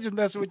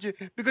messing with you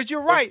because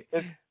you're right.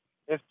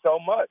 It's so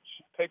much.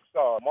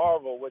 Pixar,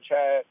 Marvel, which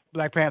had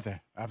Black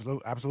Panther,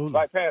 absolutely.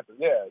 Black Panther,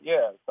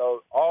 yeah.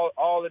 So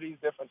all of these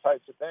different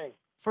types of things.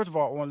 First of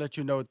all, I want to let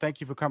you know,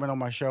 thank you for coming on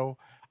my show.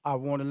 I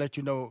want to let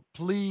you know,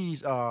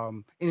 please,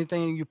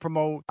 anything you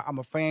promote, I'm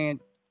a fan.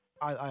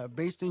 I'm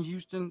based in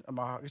Houston.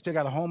 I still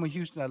got a home in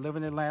Houston. I live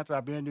in Atlanta.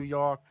 I've been in New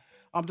York.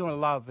 I'm doing a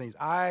lot of things.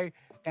 I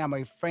am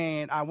a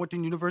fan. I went to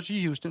the University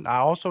of Houston. I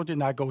also did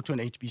not go to an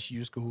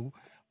HBCU school,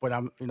 but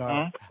I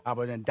have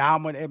an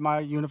endowment at my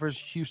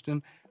University of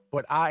Houston.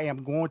 But I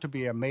am going to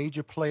be a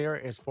major player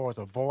as far as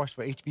a voice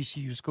for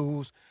HBCU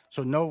schools.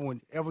 So know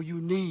whenever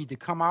you need to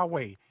come our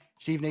way,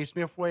 Stephen A.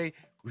 Smith way,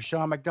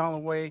 Rushion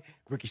McDonald way,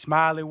 Ricky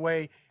Smiley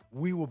way,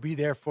 we will be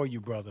there for you,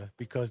 brother,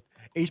 because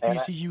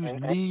HBCUs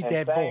need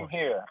that same voice.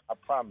 Here, I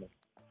promise.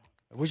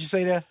 What'd you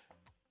say there?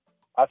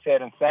 I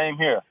said, and same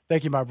here.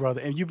 Thank you, my brother.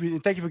 And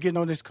thank you for getting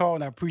on this call,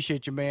 and I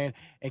appreciate you, man.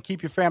 And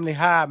keep your family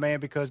high, man,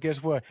 because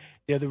guess what?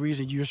 They're the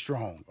reason you're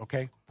strong,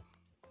 okay?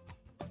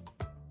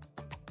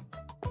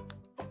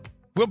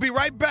 We'll be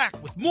right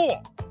back with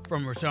more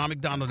from Rushion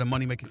McDonald and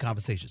Money Making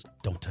Conversations.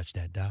 Don't touch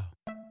that dial.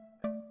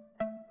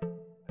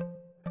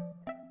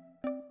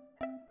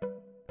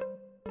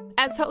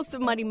 As host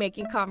of Money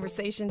Making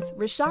Conversations,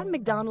 Rushion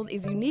McDonald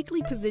is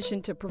uniquely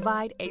positioned to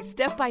provide a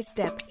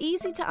step-by-step,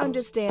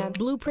 easy-to-understand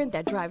blueprint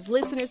that drives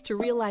listeners to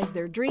realize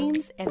their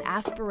dreams and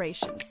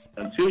aspirations.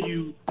 Until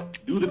you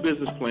do the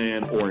business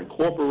plan or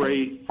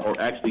incorporate or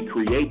actually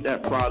create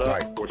that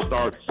product or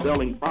start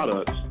selling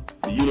products,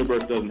 the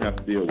universe doesn't have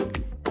to deal with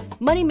you.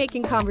 Money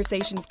Making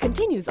Conversations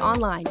continues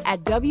online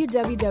at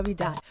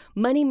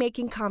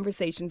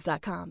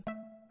www.moneymakingconversations.com.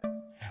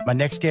 My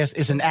next guest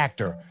is an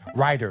actor,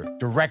 writer,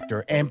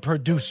 director, and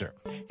producer.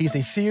 He's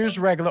a Sears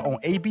regular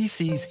on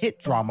ABC's hit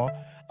drama,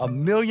 A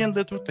Million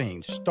Little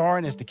Things,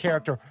 starring as the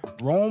character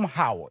Rome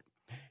Howard.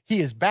 He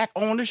is back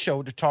on the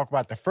show to talk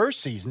about the first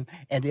season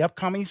and the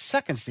upcoming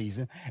second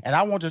season, and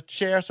I want to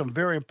share some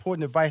very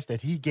important advice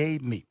that he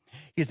gave me.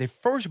 He is the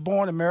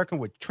firstborn American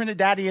with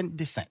Trinidadian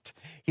descent.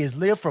 He has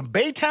lived from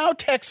Baytown,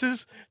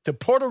 Texas to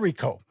Puerto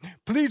Rico.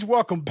 Please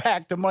welcome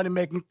back to Money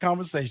Making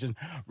Conversation,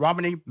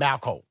 Romany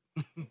Malco.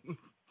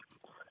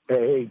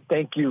 Hey,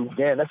 thank you.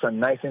 Dan, that's a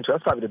nice intro.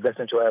 That's probably the best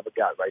intro I ever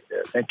got right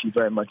there. Thank you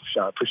very much,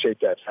 Sean.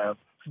 Appreciate that, Sam.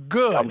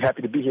 Good. I'm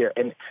happy to be here.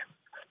 And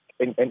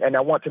I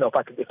want to know if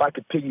I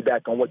could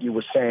piggyback on what you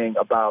were saying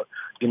about,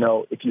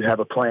 if you have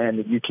a plan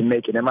that you can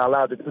make it. Am I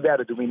allowed to do that,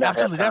 or do we not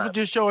Absolutely. have time? That's what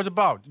this show is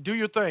about. Do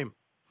your thing.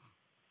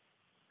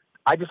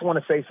 I just want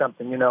to say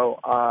something.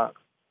 Look,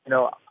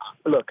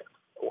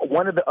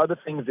 one of the other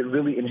things that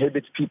really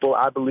inhibits people,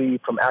 I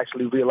believe, from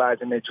actually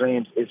realizing their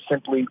dreams is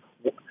simply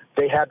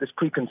they have this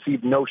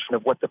preconceived notion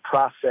of what the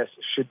process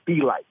should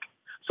be like.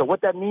 So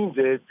what that means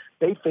is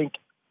they think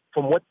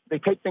they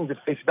take things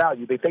at face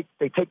value. They take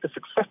the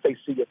success they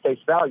see at face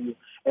value,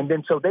 and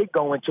then so they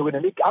go into it.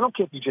 And I don't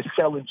care if you're just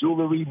selling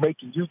jewelry,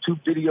 making YouTube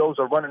videos,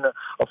 or running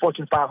a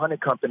Fortune 500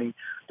 company.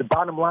 The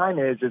bottom line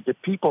is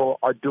that people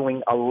are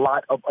doing a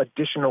lot of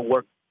additional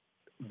work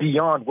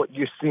beyond what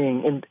you're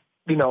seeing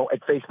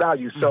at face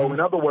value. So in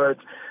other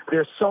words,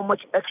 there's so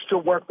much extra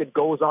work that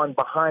goes on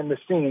behind the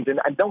scenes.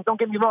 And don't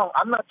get me wrong,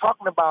 I'm not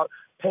talking about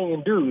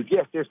paying dues.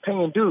 Yes, there's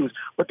paying dues,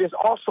 but there's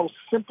also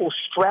simple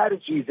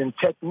strategies and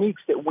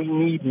techniques that we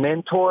need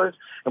mentors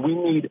and we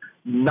need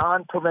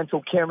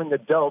non-parental caring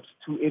adults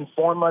to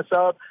inform us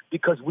of,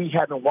 because we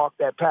haven't walked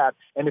that path.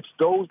 And it's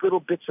those little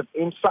bits of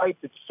insight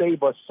that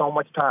save us so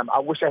much time.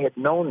 I wish I had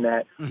known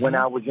that when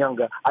I was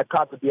younger. I'd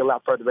probably be a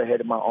lot further ahead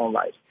in my own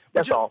life.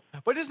 That's all.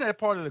 But isn't that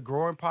part of the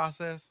growing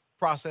process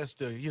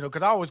to,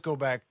 because I always go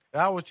back,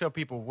 and I always tell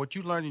people what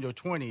you learn in your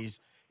 20s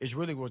is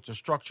really what's the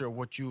structure of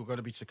what you're going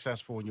to be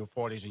successful in your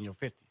 40s and your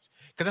 50s.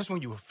 Because that's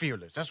when you were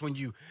fearless. That's when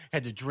you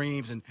had the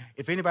dreams. And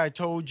if anybody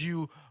told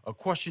you or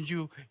questioned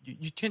you,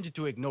 you tended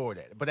to ignore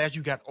that. But as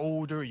you got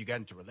older, you got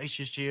into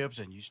relationships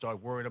and you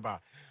start worrying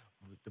about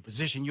the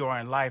position you are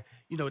in life,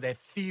 that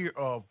fear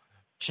of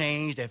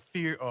change, that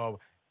fear of,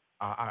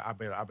 I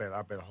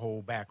better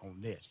hold back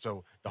on this.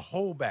 So the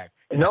hold back,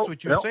 and that's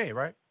what you're saying,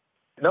 right?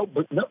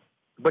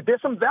 But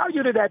there's some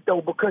value to that,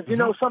 though, because,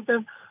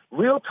 something,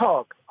 real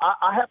talk,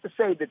 I have to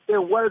say that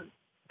there was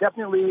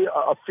definitely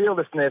a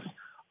fearlessness,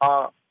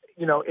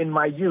 in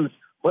my youth,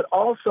 but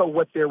also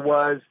what there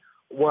was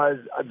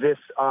this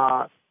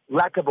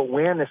lack of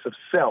awareness of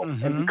self.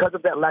 And because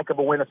of that lack of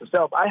awareness of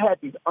self, I had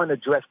these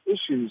unaddressed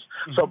issues.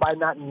 So by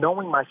not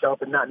knowing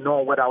myself and not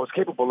knowing what I was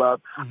capable of,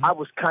 I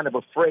was kind of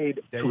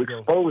afraid to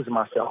expose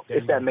myself,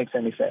 if that makes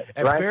any sense.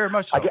 And right? very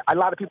much so. I get a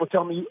lot of people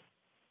tell me,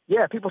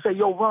 people say,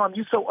 yo, Rom,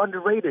 you're so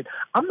underrated.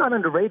 I'm not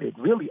underrated,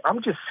 really.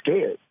 I'm just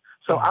scared.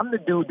 So I'm the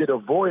dude that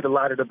avoided a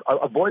lot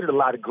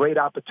of great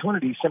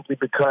opportunities simply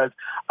because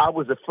I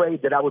was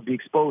afraid that I would be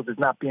exposed as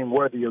not being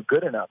worthy or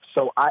good enough.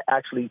 So I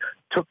actually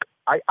took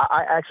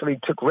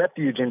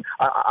refuge, and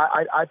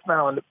I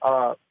found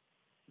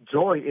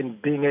joy in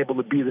being able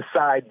to be the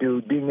side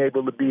dude, being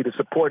able to be the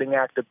supporting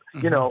actor,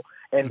 and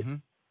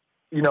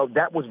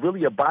that was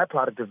really a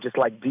byproduct of just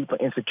like deeper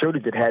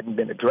insecurities that hadn't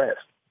been addressed.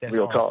 That's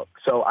real awesome. talk.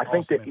 So I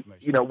think that,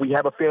 we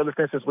have a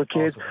fearlessness as we're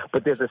kids,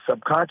 but there's a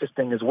subconscious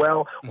thing as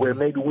well where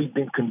maybe we've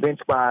been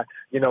convinced by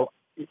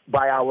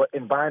our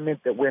environment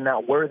that we're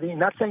not worthy.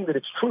 Not saying that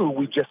it's true,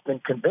 we've just been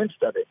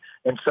convinced of it.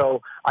 And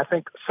so I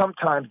think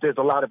sometimes there's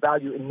a lot of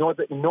value in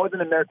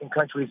Northern American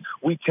countries.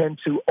 We tend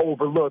to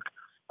overlook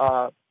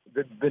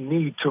the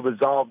need to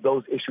resolve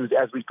those issues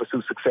as we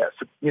pursue success.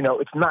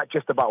 It's not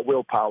just about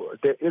willpower.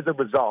 There is a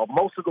resolve.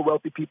 Most of the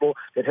wealthy people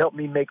that help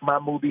me make my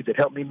movies, that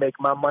help me make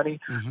my money,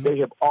 they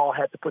have all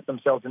had to put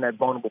themselves in that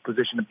vulnerable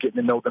position of getting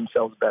to know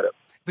themselves better.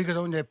 Because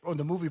on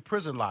the movie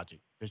Prison Logic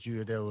that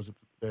you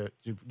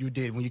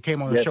did when you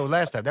came on the show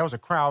last time, that was a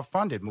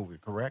crowd-funded movie,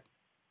 correct?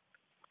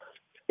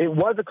 It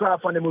was a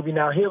crowdfunding movie.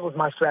 Now, here was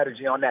my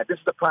strategy on that. This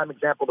is a prime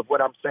example of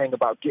what I'm saying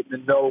about getting to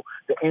know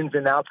the ins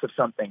and outs of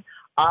something.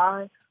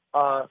 I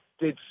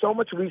did so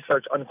much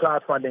research on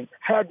crowdfunding,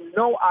 had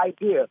no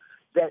idea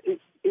that it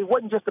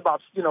wasn't just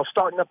about,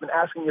 starting up and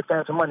asking your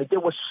fans for money. There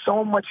was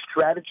so much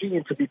strategy,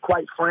 and to be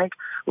quite frank,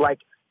 like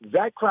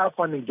that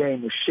crowdfunding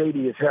game is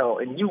shady as hell,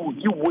 and you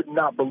would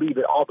not believe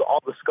it, all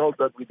the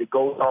skullduggery that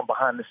goes on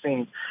behind the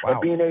scenes,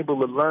 and being able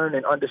to learn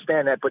and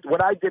understand that. But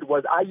what I did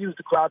was I used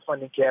the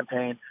crowdfunding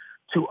campaign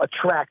to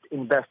attract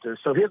investors.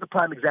 So here's a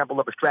prime example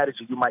of a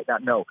strategy you might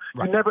not know.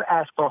 Right. You never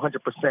ask for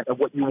 100% of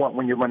what you want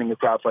when you're running a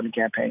crowdfunding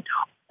campaign.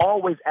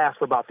 Always ask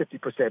for about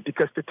 50%,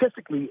 because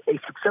statistically, a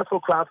successful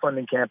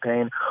crowdfunding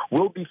campaign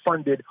will be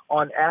funded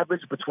on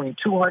average between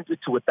 200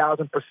 to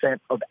 1,000%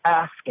 of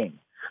asking.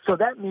 So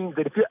that means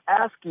that if you're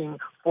asking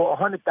for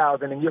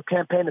 $100,000 and your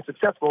campaign is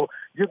successful,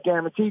 you're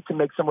guaranteed to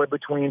make somewhere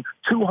between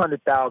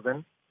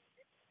 $200,000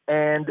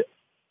 and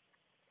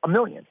 $1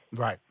 million.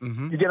 Right.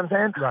 Mm-hmm. You get what I'm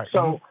saying? Right.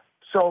 So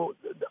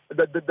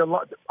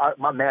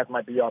my math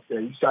might be off there.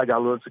 You see, I got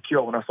a little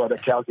insecure when I saw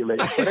that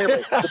calculator. But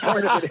anyway, the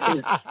point of it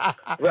is,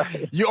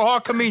 right? You are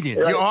a comedian.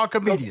 Right. You are a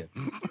comedian.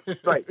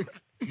 Right.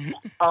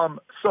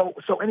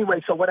 So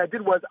anyway, so what I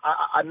did was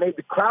I made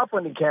the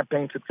crowdfunding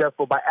campaign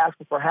successful by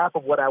asking for half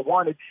of what I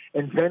wanted,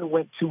 and then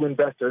went to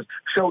investors,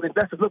 showed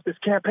investors, look, this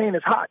campaign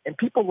is hot, and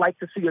people like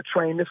to see a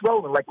train that's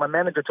rolling. Like my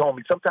manager told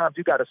me, sometimes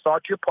you got to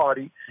start your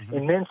party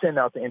and then send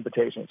out the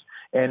invitations,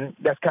 and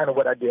that's kind of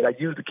what I did. I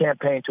used the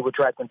campaign to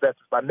attract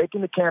investors by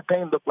making the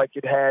campaign look like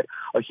it had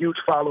a huge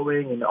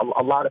following and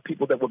a lot of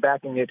people that were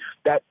backing it.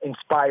 That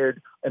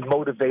inspired and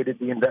motivated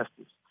the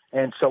investors.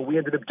 And so we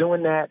ended up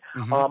doing that.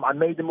 I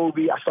made the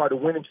movie. I started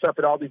winning stuff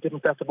at all these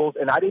different festivals.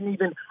 And I didn't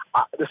even,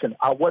 listen,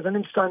 I wasn't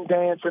in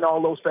Sundance and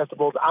all those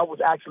festivals. I was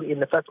actually in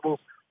the festivals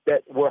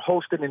that were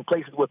hosted in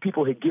places where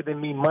people had given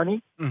me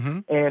money.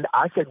 And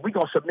I said, we're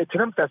going to submit to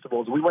them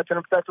festivals. We went to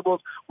them festivals.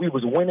 We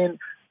was winning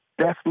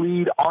Best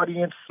Lead,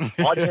 Audience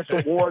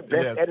Award,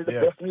 Best Editor,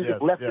 Best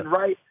Music, left and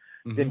right.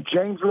 Then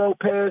James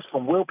Lopez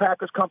from Will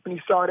Packer's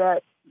company saw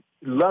that.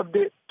 Loved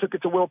it, took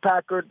it to Will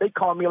Packard. They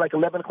called me like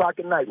 11 o'clock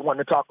at night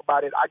wanting to talk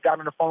about it. I got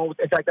on the phone with,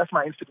 in fact, that's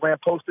my Instagram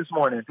post this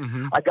morning.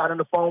 I got on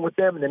the phone with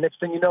them, and the next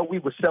thing you know, we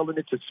were selling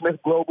it to Smith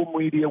Global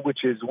Media,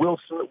 which is Will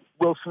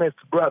Smith's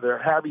brother,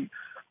 Harry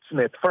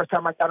Smith. First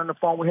time I got on the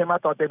phone with him, I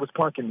thought they was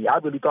punking me. I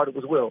really thought it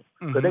was Will,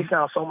 because they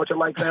sound so much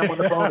alike, Sam, on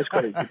the phone. It's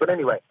crazy. But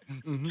anyway,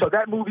 so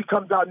that movie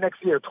comes out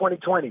next year,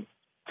 2020.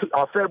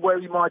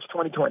 February, March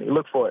 2020.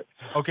 Look for it.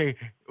 Okay.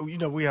 You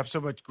know, we have so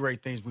much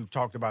great things we've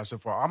talked about so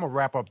far. I'm going to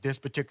wrap up this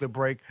particular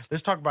break.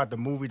 Let's talk about the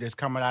movie that's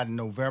coming out in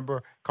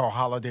November called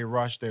Holiday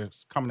Rush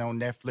that's coming on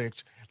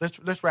Netflix.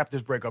 Let's wrap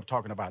this break up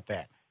talking about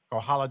that.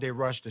 Called Holiday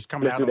Rush that's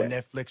coming out on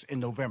Netflix in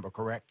November,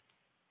 correct?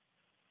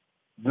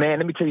 Man,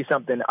 let me tell you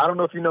something. I don't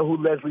know if you know who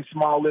Leslie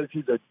Small is.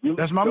 He's a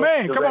That's my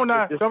man. Come on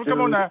now.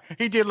 Come on now.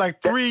 He did like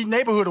 3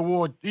 neighborhood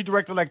awards. He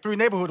directed like 3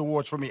 neighborhood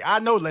awards for me. I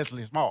know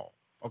Leslie Small,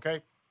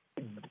 okay?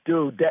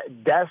 Dude,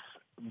 that's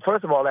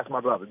first of all, that's my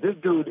brother. This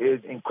dude is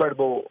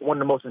incredible, one of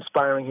the most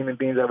inspiring human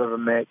beings I've ever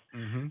met.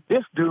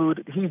 This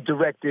dude, he's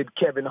directed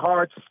Kevin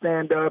Hart's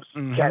stand-ups,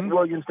 Cat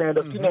Williams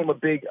stand-ups. You name a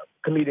big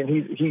comedian,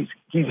 he's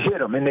hit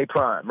them in their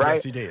prime, right?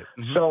 Yes, he did.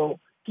 So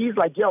he's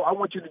like, yo, I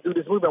want you to do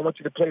this movie. I want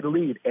you to play the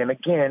lead. And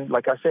again,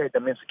 like I said,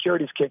 the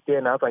insecurities kicked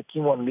in. I was like,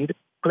 you want me to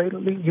play the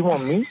lead? You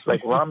want me,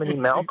 like Romany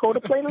Malco, to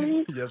play the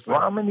lead? Yes, sir.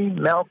 Romany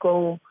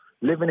Malco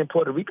living in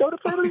Puerto Rico to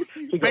play the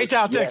lead?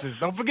 Baytown, Texas.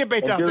 Don't forget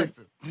Baytown,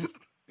 Texas.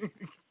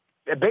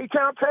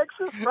 Baytown,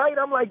 Texas, right?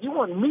 I'm like, you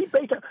want me,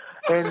 Baytown?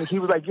 And he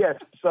was like, yes.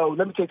 So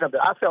let me tell you something.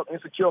 I felt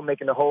insecure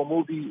making the whole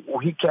movie. Well,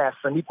 he cast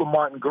Sonequa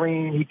Martin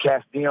Green. He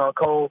cast Dion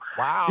Cole.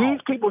 Wow. These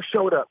people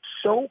showed up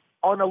so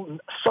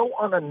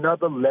on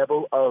another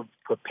level of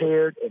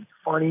prepared and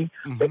funny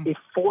that it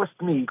forced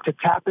me to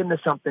tap into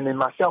something in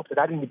myself that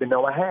I didn't even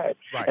know I had.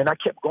 Right. And I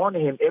kept going to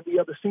him every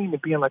other scene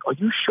and being like, are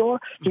you sure?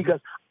 He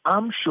goes,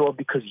 I'm sure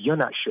because you're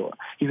not sure.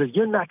 He says,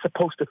 you're not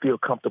supposed to feel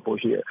comfortable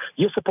here.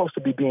 You're supposed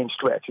to be being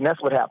stretched. And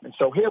that's what happened.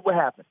 So here's what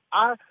happened.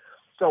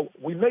 So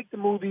we make the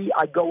movie.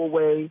 I go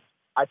away.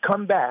 I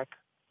come back.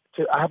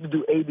 I have to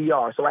do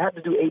ADR. So I have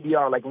to do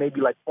ADR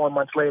maybe 4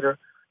 months later.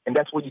 And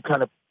that's where you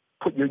kind of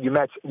put your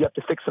match. You have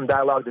to fix some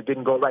dialogue that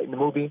didn't go right in the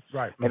movie.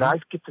 Right. And I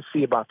get to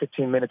see about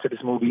 15 minutes of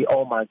this movie.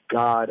 Oh, my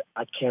God.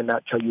 I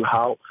cannot tell you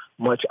how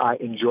much I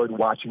enjoyed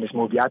watching this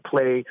movie. I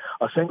play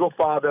a single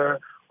father,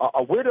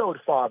 a widowed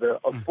father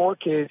of 4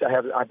 kids. I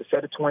have a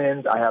set of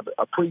twins. I have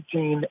a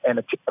preteen and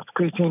a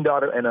preteen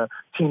daughter and a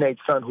teenage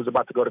son who's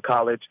about to go to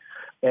college.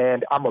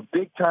 And I'm a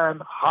big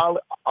time I'm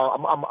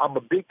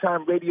a big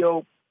time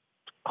radio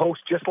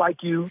host just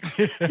like you,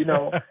 you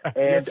know. And,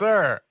 yes,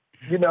 sir.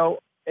 You know,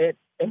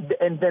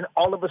 and then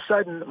all of a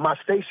sudden my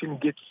station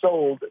gets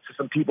sold to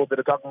some people that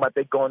are talking about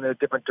they going in a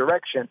different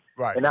direction.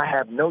 Right. And I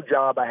have no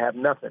job. I have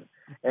nothing.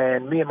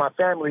 And me and my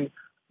family,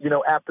 you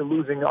know, after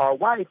losing my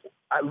wife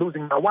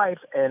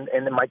and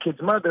my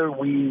kid's mother,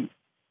 we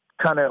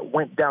kind of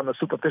went down the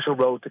superficial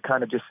road to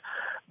kind of just,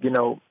 you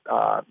know,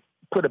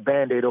 put a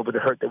Band-Aid over the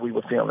hurt that we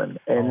were feeling.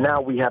 And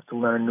now we have to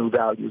learn new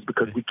values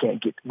because we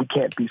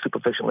can't be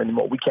superficial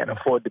anymore. We can't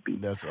afford to be.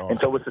 That's awesome. And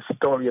so it's a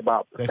story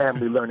about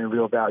family learning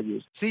real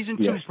values. Season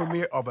 2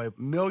 premiere of A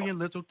Million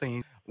Little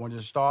Things. One of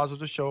the stars of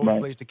the show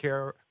plays the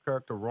character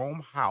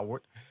Rome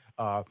Howard.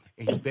 And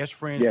his best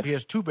friends, he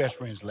has 2 best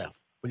friends left.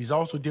 But he's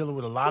also dealing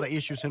with a lot of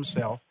issues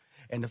himself.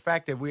 And the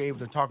fact that we're able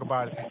to talk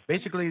about it,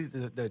 basically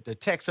the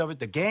text of it,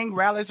 the gang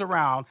rallies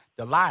around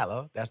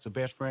Delilah, that's the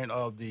best friend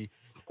of the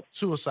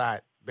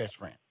suicide best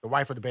friend, the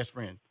wife of the best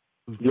friend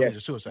who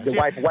committed suicide.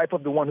 The wife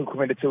of the one who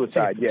committed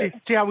suicide,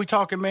 See how we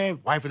talking, man?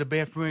 Wife of the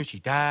best friend, she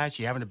died,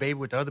 she having a baby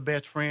with the other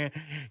best friend.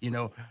 You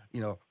know,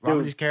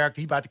 Romany's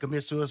character, he about to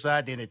commit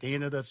suicide. Then at the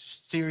end of the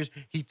series,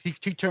 he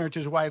turned to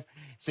his wife,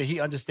 said he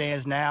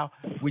understands now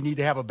we need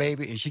to have a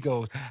baby. And she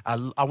goes, I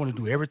want to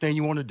do everything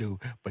you want to do,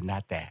 but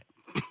not that.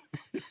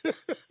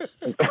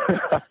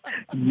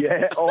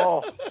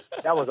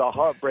 That was a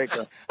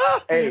heartbreaker.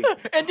 Hey,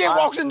 and then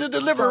walks into the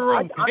living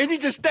room, and he's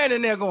just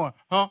standing there going,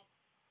 huh?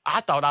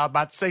 I thought I was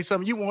about to say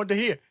something you wanted to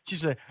hear. She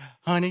said,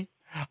 honey,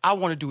 I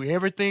want to do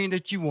everything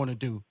that you want to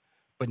do,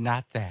 but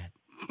not that.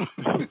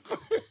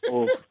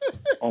 oh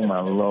my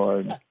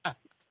Lord.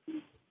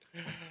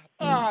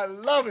 I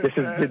love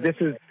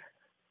it,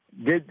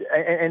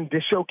 And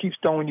this show keeps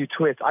throwing you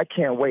twists. I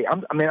can't wait.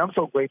 I'm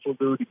so grateful,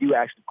 dude, that you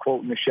actually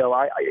quoting the show.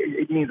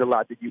 It means a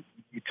lot that you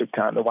took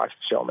time to watch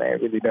the show, man.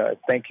 It really does.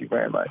 Thank you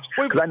very much.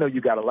 Because I know you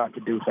got a lot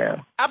to do,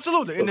 fam.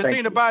 Absolutely. And the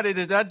thing about it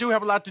is that I do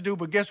have a lot to do,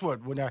 but guess what?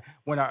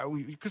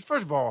 Because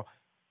first of all,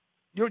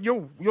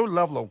 your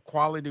level of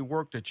quality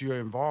work that you're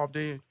involved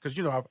in, because,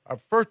 I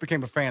first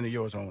became a fan of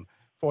yours on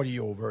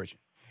 40-Year-Old Virgin.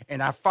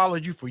 And I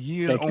followed you for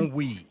years on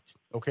Weeds,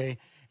 okay?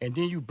 And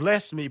then you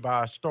blessed me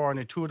by starring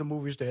in 2 of the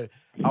movies that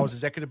I was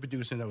executive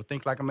producer in,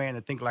 Think Like a Man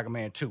and Think Like a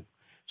Man 2.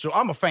 So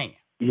I'm a fan.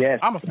 Yes.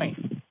 I'm a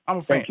fan.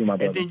 Thank you, my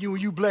brother. And then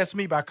you blessed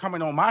me by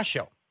coming on my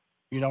show.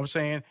 You know what I'm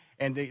saying?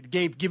 And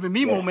they giving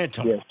me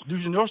momentum,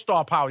 using your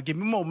star power to give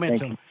me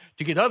momentum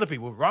to get other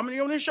people. Romney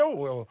on this show?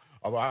 Well,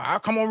 I'll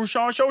come on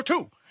Rushion's show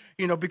too.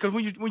 Because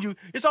when you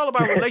it's all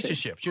about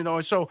relationships,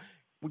 And so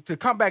to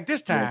come back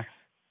this time,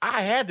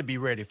 I had to be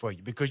ready for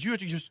you because you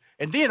just,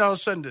 and then all of a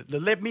sudden to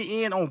let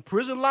me in on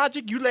Prison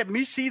Logic, you let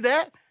me see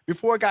that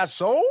before it got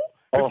sold,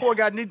 before it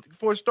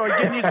started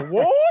getting these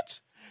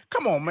awards.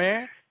 Come on,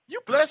 man,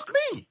 you blessed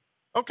me,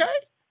 okay?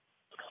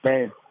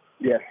 Man,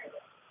 yes,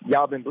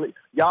 y'all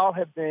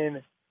have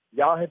been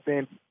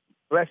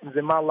blessings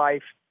in my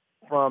life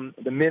from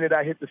the minute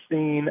I hit the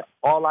scene.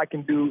 All I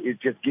can do is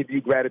just give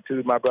you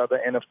gratitude, my brother,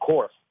 and of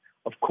course,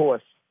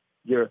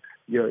 your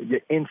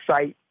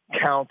insight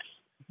counts.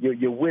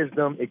 Your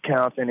wisdom, it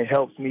counts, and it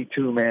helps me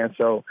too, man.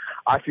 So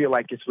I feel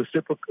like it's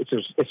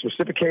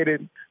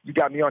reciprocated. You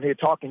got me on here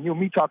talking, you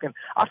and me talking.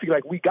 I feel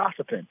like we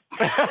gossiping.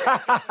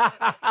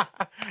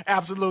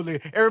 Absolutely.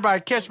 Everybody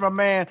catch my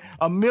man.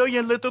 A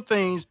Million Little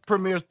Things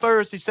premieres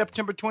Thursday,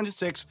 September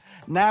 26th,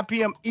 9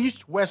 p.m.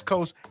 East, West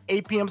Coast,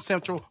 8 p.m.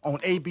 Central on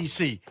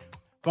ABC.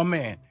 My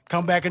man,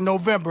 come back in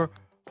November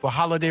for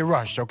Holiday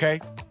Rush, okay?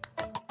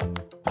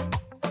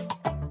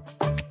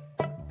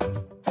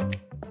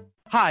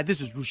 Hi, this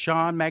is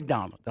Rushion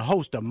McDonald, the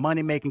host of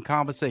Money Making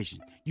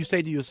Conversations. You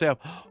say to yourself,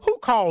 who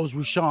calls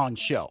Rushion's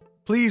show?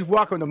 Please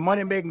welcome to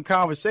Money Making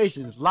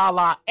Conversations,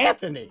 Lala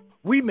Anthony.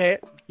 We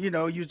met, you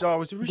used to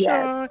always say,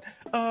 Rushion,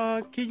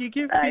 can we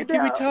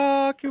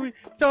talk? Can we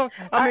talk?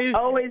 I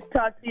always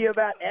talk to you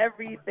about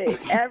everything.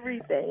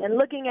 And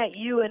looking at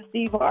you and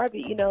Steve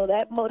Harvey,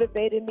 that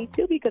motivated me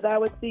too because I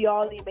would see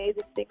all the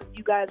amazing things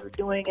you guys were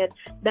doing and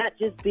not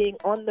just being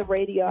on the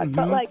radio. I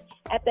felt like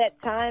at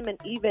that time and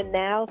even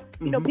now,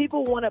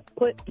 people want to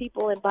put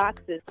people in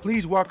boxes.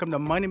 Please welcome to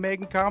Money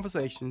Making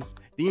Conversations,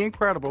 the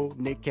incredible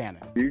Nick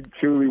Cannon. You're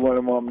truly one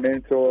of my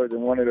mentors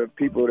and one of the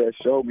people that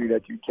showed me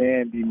that you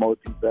can be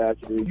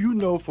multifaceted. You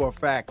know for a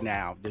fact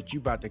now that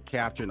you're about to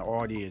capture an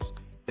audience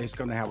that's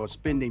going to have a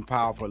spending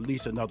power for at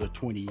least another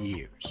 20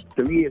 years.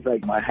 To me, it's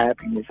like my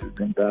happiness has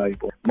been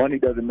valuable. Money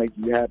doesn't make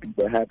you happy,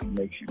 but happy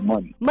makes you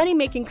money. Money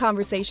Making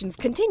Conversations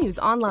continues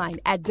online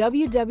at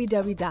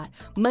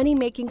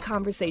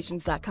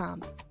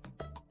www.moneymakingconversations.com.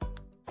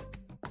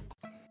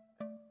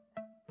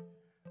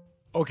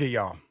 Okay,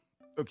 y'all.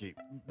 Okay,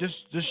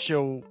 this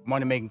show,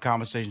 Money Making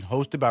Conversations,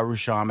 hosted by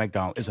Rushion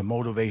McDonald, is a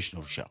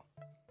motivational show.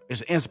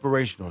 It's an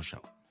inspirational show.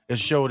 It's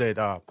a show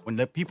that when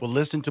the people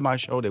listen to my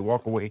show, they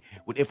walk away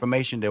with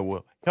information that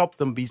will help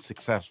them be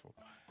successful.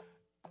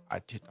 I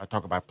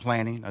talk about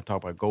planning, I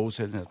talk about goal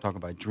setting, I talk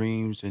about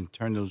dreams and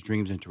turn those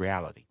dreams into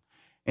reality.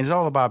 And it's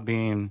all about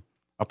being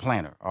a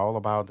planner, all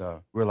about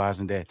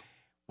realizing that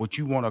what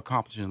you want to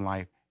accomplish in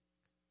life,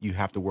 you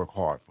have to work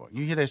hard for.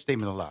 You hear that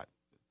statement a lot.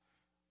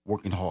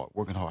 Working hard.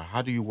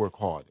 How do you work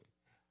hard?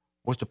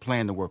 What's the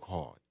plan to work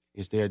hard?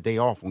 Is there a day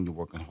off when you're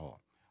working hard?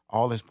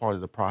 All is part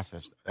of the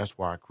process. That's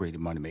why I created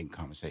Money Making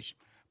Conversation.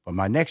 But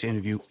my next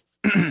interview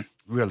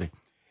really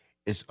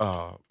is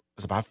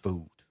about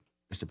food.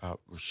 It's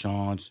about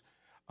Rushion's,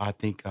 I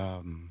think,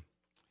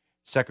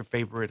 second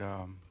favorite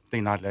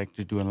thing I'd like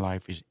to do in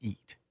life is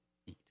eat.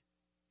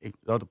 The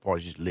other part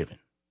is just living.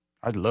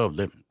 I love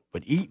living.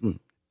 But eating,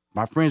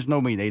 my friends know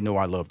me. They know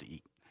I love to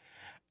eat.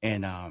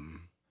 And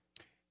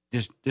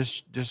this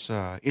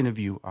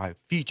interview I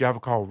have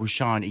it called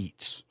Rushion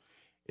Eats.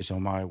 It's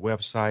on my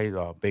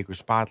website, Baker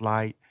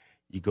Spotlight.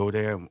 You go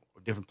there,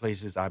 different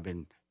places I've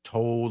been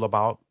told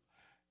about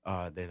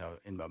that are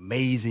in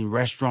amazing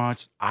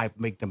restaurants. I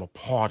make them a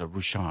part of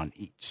Rushion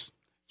Eats.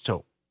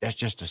 So that's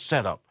just a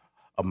setup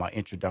of my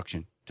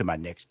introduction to my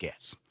next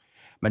guest.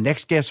 My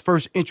next guest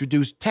first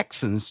introduced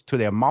Texans to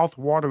their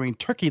mouth-watering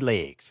turkey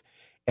legs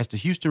at the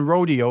Houston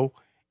Rodeo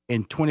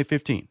in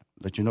 2015.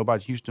 Let you know about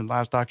the Houston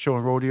Livestock Show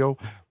and Rodeo.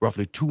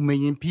 Roughly 2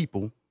 million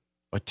people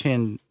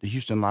attend the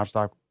Houston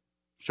Livestock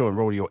Show and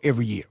Rodeo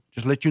every year.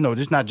 Just let you know,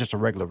 this is not just a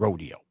regular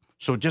rodeo.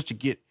 So just to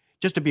be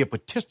a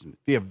participant,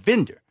 be a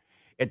vendor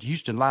at the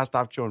Houston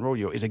Livestock Show and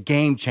Rodeo is a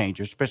game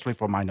changer, especially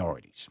for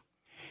minorities.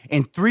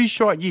 In 3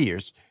 short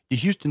years, the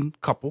Houston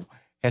couple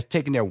has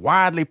taken their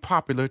widely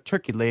popular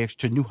turkey legs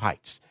to new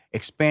heights,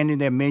 expanding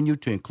their menu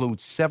to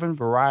include 7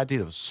 varieties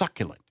of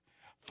succulent,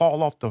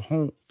 fall off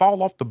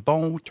the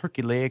bone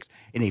turkey legs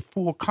and a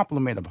full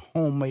complement of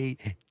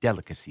homemade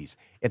delicacies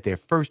at their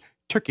first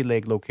turkey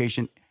leg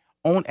location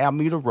on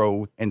Alameda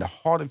Road in the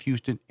heart of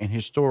Houston in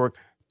historic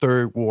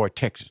Third Ward,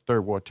 Texas.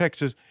 Third Ward,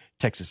 Texas,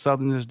 Texas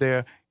Southern is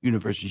there.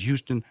 University of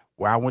Houston,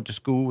 where I went to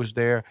school, was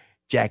there.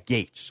 Jack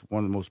Yates,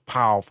 one of the most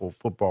powerful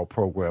football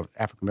programs,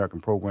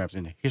 African-American programs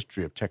in the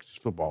history of Texas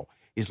football,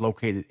 is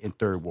located in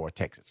Third Ward,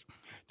 Texas.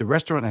 The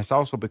restaurant has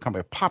also become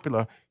a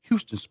popular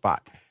Houston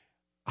spot,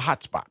 a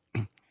hot spot,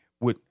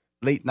 with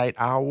late night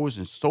hours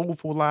and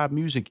soulful live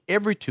music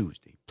every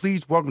Tuesday.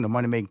 Please welcome to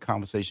Money Making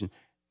Conversation,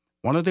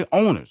 one of the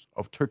owners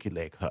of Turkey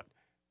Leg Hut.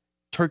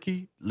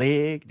 Turkey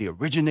Leg, the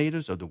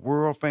originators of the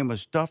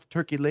world-famous stuffed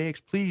turkey legs.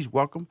 Please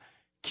welcome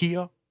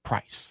Kia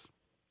Price.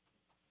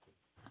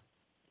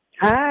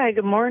 Hi,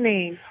 good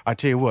morning. I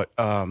tell you what,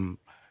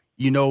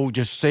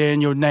 just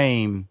saying your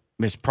name,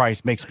 Miss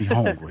Price, makes me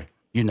hungry.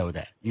 You know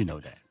that.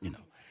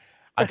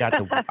 I got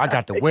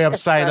the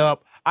website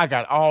up. I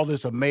got all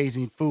this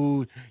amazing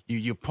food.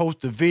 You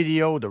post a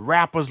video. The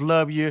rappers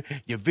love you.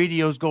 Your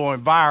video's going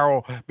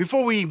viral.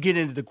 Before we even get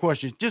into the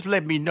questions, just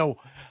let me know,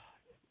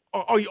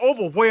 are you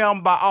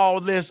overwhelmed by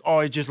all this,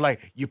 or it's just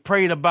like you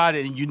prayed about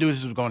it and you knew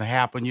this was going to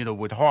happen,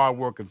 with hard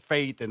work and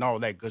faith and all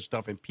that good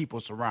stuff and people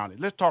surrounding?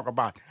 Let's talk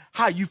about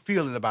how you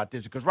feeling about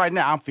this, because right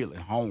now I'm feeling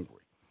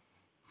hungry.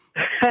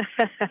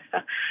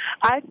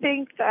 I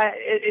think that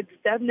it's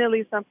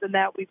definitely something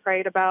that we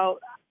prayed about.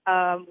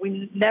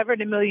 We never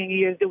in a million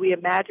years did we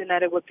imagine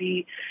that it would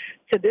be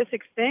to this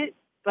extent,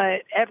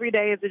 but every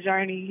day is a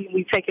journey.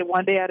 We take it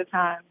one day at a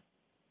time.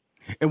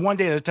 And one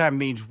day at a time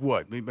means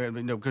what?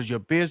 Because your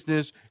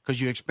business,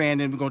 because you're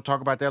expanding, we're going to talk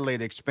about that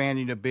later,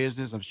 expanding your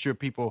business. I'm sure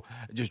people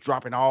are just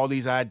dropping all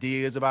these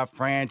ideas about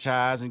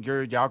franchise and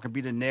y'all can be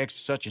the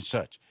next such and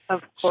such.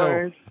 Of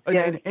course. So,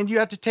 yes. and you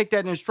have to take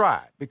that in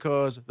stride,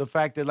 because the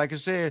fact that, like I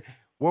said,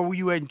 where were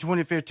you at in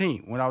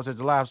 2015 when I was at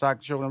the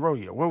Livestock Show and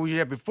Rodeo? Where were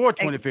you at before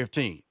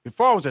 2015,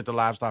 before I was at the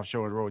Livestock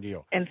Show and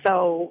Rodeo? And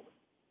so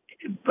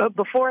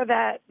before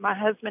that, my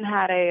husband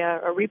had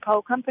a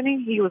repo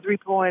company. He was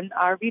repoing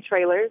RV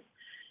trailers.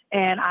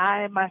 And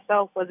I,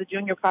 myself, was a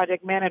junior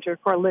project manager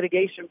for a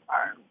litigation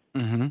firm.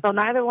 Mm-hmm. So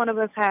neither one of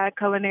us had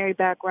culinary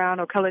background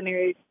or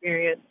culinary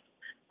experience.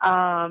 It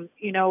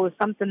was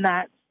something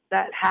that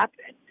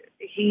happened.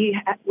 We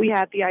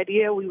had the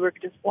idea. We were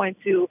just going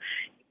to,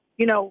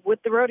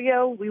 with the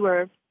rodeo, we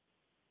were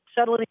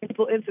shuttling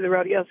people into the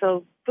rodeo.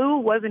 So food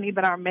wasn't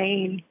even our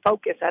main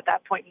focus at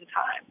that point in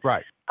time.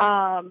 Right.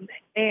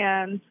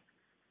 And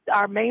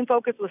our main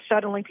focus was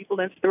shuttling people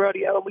into the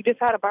rodeo. We just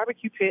had a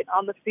barbecue pit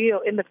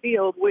in the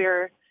field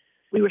where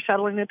we were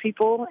shuttling the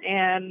people,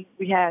 and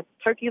we had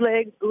turkey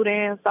legs,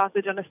 boudin,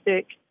 sausage on a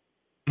stick.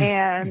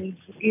 And,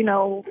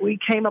 we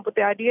came up with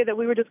the idea that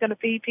we were just going to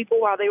feed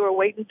people while they were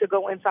waiting to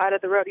go inside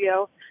of the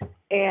rodeo.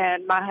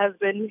 And my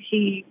husband,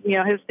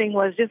 his thing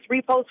was just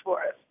repost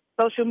for us.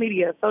 Social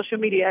media,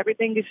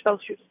 everything is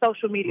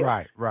social media.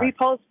 Right.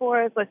 Repost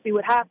for us, let's see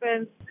what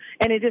happens.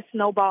 And it just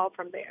snowballed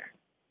from there.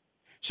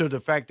 So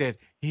the fact that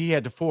he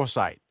had the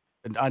foresight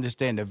and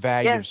understand the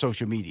value of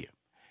social media,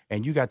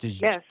 and you got these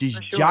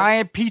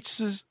giant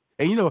pizzas,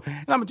 and and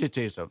I'm gonna just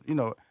tell you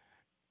something,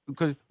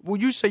 because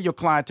would you say your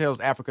clientele is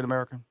African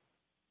American?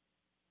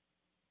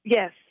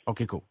 Yes.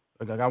 Okay, cool.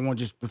 I want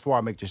just before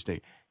I make this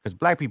statement, because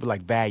black people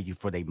like value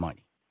for their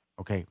money.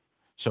 Okay.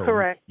 So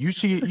correct. You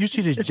see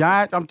this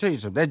giant. I'm telling you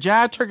something. That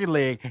giant turkey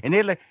leg, and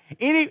they like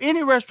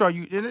any restaurant.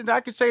 I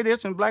can say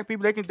this, and black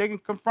people they can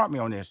confront me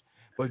on this.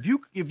 But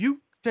if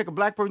you take a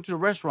black person to the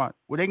restaurant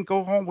where they can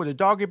go home with a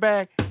doggy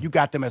bag, you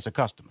got them as a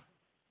customer.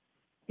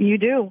 You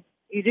do.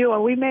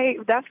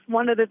 And that's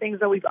one of the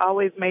things that we've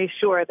always made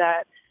sure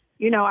that,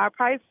 our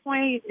price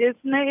point it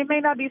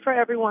may not be for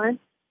everyone,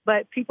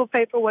 but people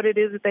pay for what it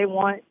is that they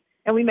want.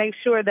 And we make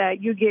sure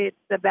that you get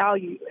the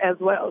value as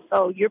well.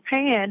 So you're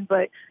paying,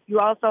 but you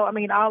also,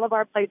 all of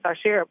our plates are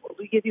shareable.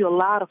 We give you a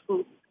lot of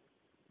food.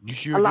 You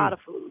sure do. A lot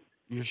of food.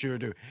 You sure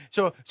do.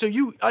 So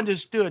you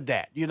understood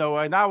that,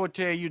 and I would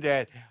tell you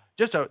that,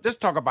 let's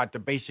talk about the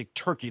basic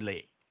turkey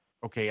leg.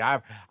 Okay,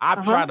 I've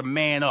tried to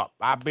man up.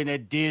 I've been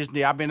at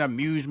Disney, I've been at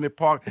amusement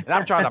park, and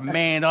I've tried to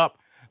man up,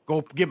 go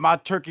get my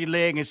turkey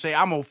leg and say,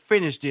 I'm going to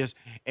finish this.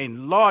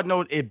 And Lord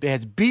knows it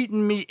has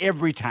beaten me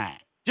every time.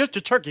 Just the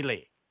turkey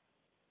leg.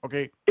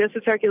 Okay? Just the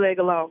turkey leg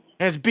alone.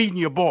 Has beaten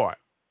your boy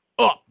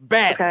up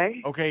bad.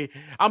 Okay?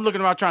 I'm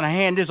looking around trying to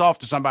hand this off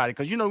to somebody,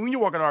 because, when you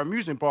walk in our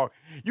amusement park,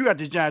 you got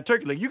this giant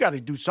turkey leg. You got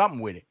to do something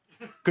with it,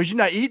 because you're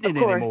not eating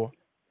it anymore.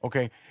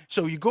 Okay?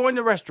 So you go in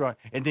the restaurant,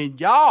 and then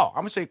I'm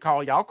going to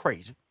call y'all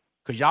crazy,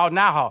 because y'all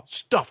now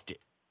stuffed it.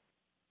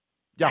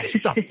 Y'all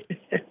stuffed it.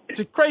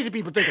 So crazy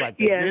people think like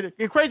that. Yeah.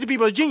 And crazy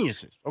people are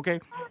geniuses,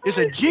 okay? It's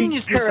a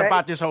geniusness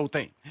about this whole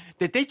thing,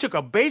 that they took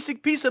a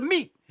basic piece of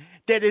meat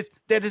that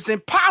is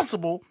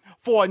impossible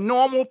for a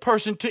normal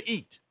person to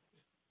eat.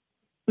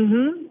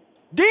 Mm-hmm.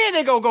 Then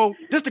they go,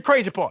 this is the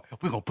crazy part.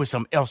 We're going to put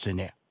something else in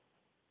there.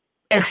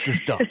 Extra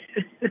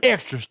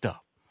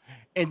stuff.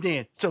 And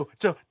then, so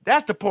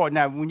that's the part.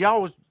 Now, when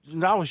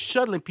I was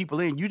shuttling people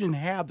in, you didn't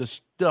have the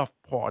stuff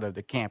part of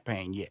the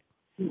campaign yet.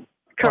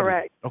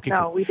 Correct. Okay.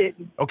 No, cool. we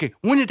didn't. Okay.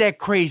 When did that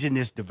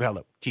craziness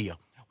develop, Kia?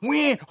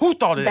 Who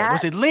thought of that?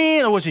 Was it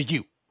Lynn or was it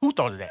you? Who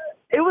thought of that?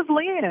 It was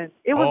Lynn.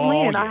 It was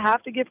Lynn. Yeah. I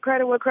have to give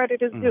credit where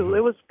credit is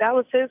due. That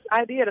was his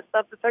idea to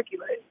stuff the turkey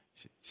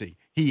legs. See,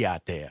 he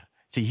out there.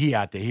 He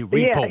repo.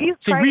 Yeah, he's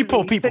See, crazy.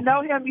 repo people. To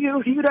know him,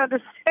 you'd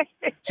understand.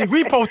 See,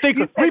 repo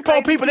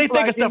people, they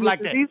think of stuff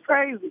like that. He's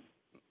crazy.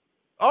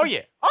 Oh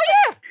yeah.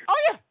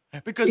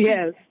 Because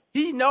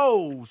he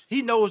knows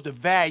the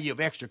value of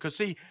extra. Because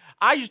see,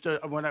 I used to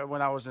when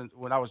I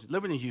was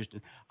living in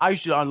Houston, I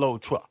used to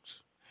unload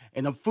trucks,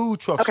 and the food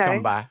trucks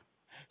come by.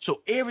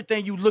 So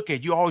everything you look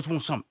at, you always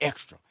want something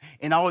extra,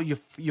 and all you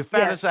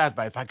fantasize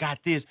about. If I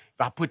got this, if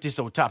I put this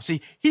on top.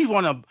 See, he's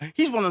one of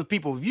the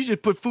people. If you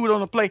just put food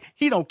on the plate,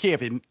 he don't care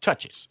if it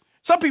touches.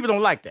 Some people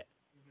don't like that.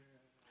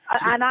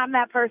 And I'm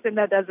that person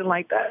that doesn't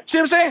like that. See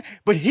what I'm saying?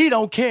 But he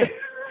don't care.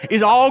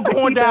 It's all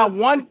going down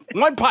one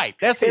pipe.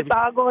 That's it. It's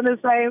all going the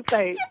same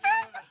place.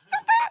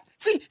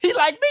 See, he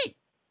like me.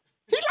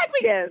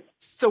 Yes.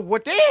 So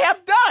what they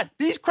have done,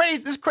 this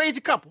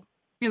crazy couple,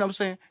 you know what I'm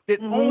saying, that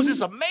owns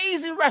this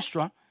amazing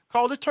restaurant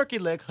called the Turkey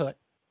Leg Hut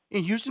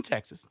in Houston,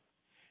 Texas,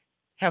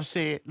 have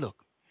said,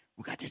 look,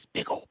 we got this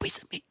big old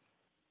piece of meat.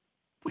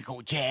 We're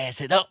going to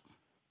jazz it up.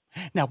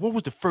 Now, what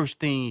was the first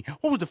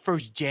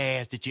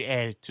jazz that you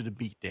added to the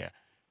meat there,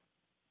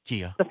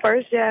 Kia? The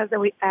first jazz that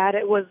we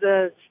added was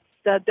the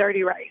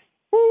dirty rice.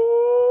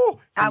 Ooh!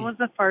 That was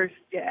the first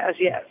jazz,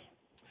 yes.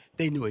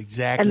 They knew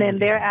exactly. And then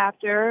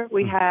thereafter,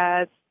 we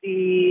had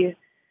the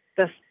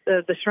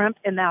shrimp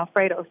and the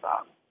Alfredo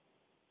sauce.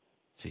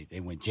 See, they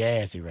went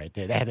jazzy right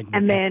there. They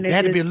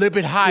had to be a little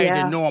bit higher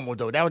than normal,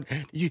 though. That would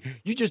you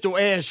just don't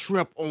add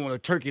shrimp on a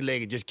turkey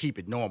leg and just keep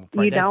it normal.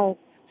 You don't.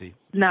 See,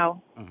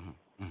 no.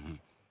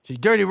 See,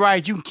 dirty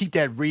rice, you can keep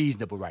that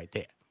reasonable right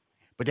there.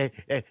 But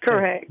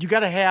correct. You got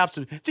to have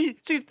some. See,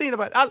 the thing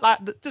about I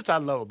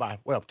love about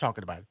what I'm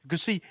talking about.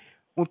 Because see,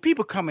 when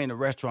people come into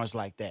restaurants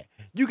like that,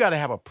 you got to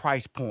have a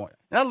price point.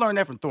 And I learned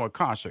that from throwing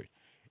concerts.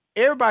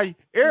 Everybody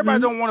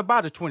don't want to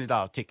buy the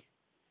 $20 ticket.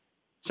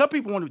 Some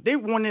people want the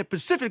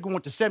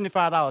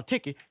 $75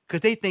 ticket because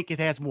they think it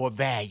has more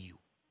value.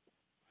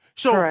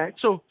 So, correct.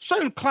 So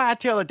certain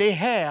clientele that they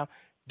have,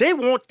 they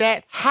want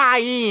that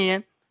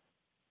high-end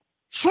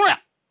shrimp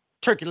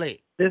turkey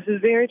leg. This is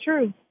very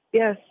true.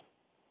 Yes.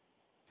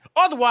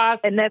 Otherwise,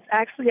 and that's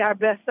actually our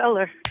best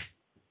seller.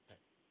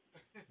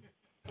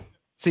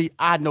 See,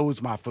 I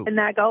knows my food. And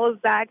that goes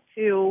back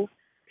to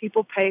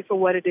people pay for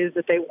what it is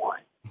that they want.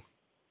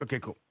 Okay,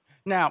 cool.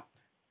 Now,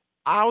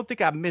 I don't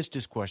think I missed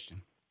this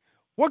question.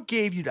 What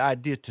gave you the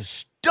idea to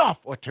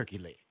stuff a turkey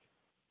leg?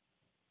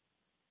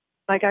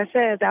 Like I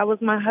said, that was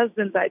my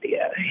husband's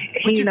idea.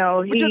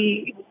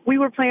 We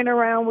were playing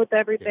around with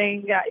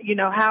everything. Yeah.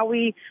 How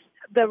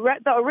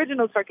the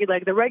original turkey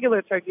leg, the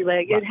regular turkey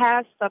leg, right. It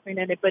has stuffing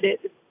in it, but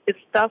it's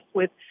stuffed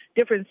with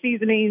different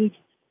seasonings,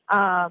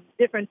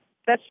 different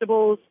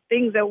vegetables,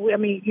 things that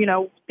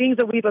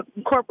we've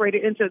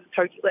incorporated into the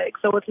turkey leg.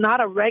 So it's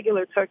not a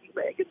regular turkey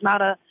leg. It's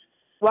not a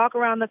walk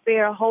around the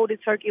fair, hold a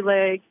turkey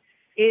leg.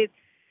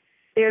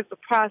 There's a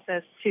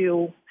process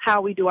to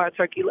how we do our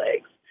turkey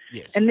legs.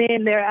 Yes. And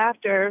then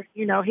thereafter,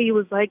 he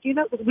was like,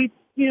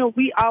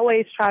 we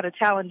always try to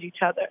challenge each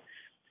other.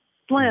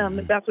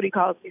 Slim, that's what he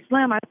calls me.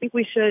 Slim, I think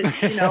we should,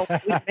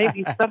 we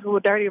maybe stuff it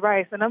with dirty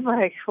rice. And I'm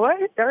like,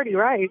 what? Dirty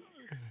rice?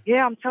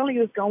 Yeah, I'm telling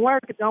you, it's going to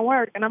work. It's going to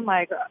work. And I'm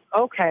like,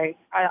 okay,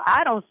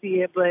 I don't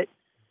see it, but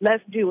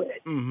let's do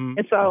it. Mm-hmm.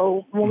 And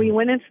so when we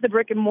went into the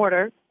brick and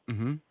mortar,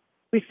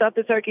 we stuffed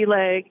the turkey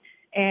leg.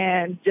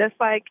 And just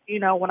like,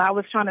 when I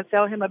was trying to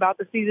tell him about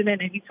the seasoning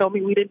and he told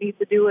me we didn't need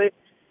to do it,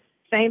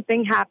 same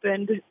thing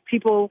happened.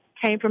 People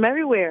came from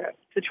everywhere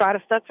to try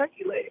to stuff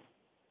turkey legs.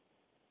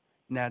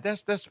 Now,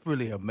 that's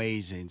really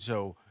amazing.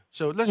 So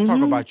let's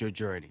talk about your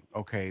journey,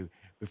 okay?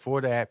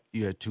 Before that,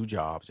 you had 2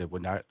 jobs that were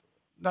not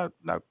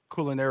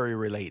culinary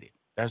related.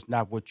 That's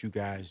not what you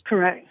guys...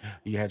 Correct.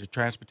 You had the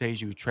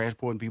transportation. You were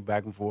transporting people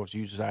back and forth, so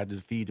you decided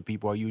to feed the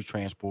people while you was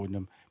transporting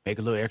them, make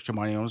a little extra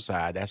money on the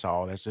side. That's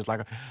all. That's just like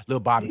a little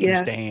barbecue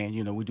stand.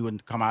 We do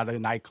it, come out of the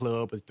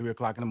nightclub at 3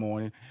 o'clock in the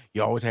morning.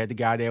 You always had the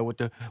guy there with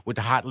the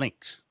hot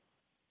links.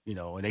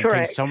 And they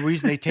taste, some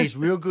reason they taste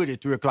real good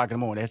at 3 o'clock in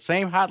the morning. That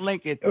same hot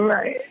link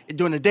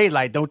during the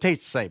daylight don't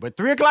taste the same. But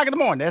 3 o'clock in the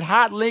morning, that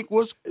hot link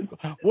was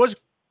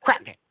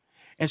cracking.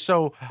 And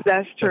so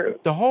that's true.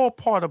 The whole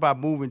part about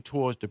moving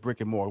towards the brick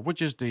and mortar,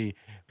 which is the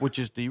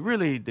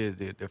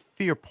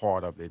fear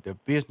part of it, the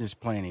business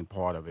planning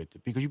part of it,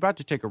 because you're about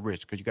to take a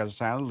risk because you got to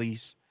sign a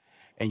lease,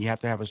 and you have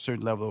to have a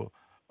certain level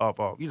of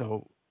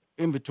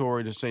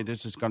inventory to say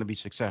this is going to be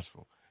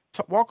successful.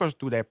 Walk us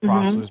through that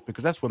process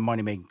because that's what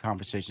Money Making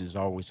Conversations is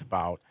always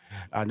about.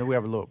 I know we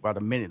have about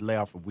a minute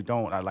left. If we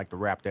don't, I'd like to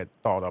wrap that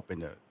thought up in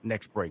the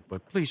next break.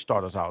 But please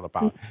start us out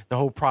about the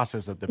whole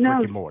process of the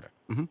brick and mortar.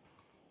 Mm-hmm.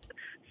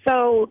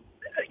 So,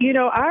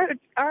 our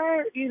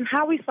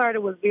how we started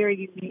was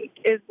very unique.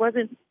 It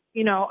wasn't,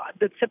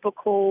 the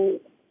typical,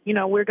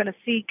 we're going to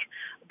seek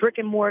brick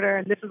and mortar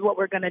and this is what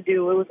we're going to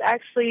do. It was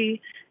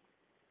actually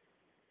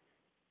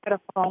a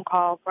phone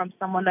call from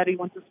someone that he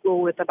went to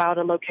school with about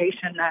a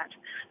location that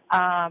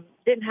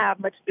didn't have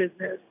much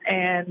business.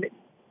 And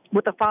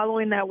with the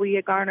following that we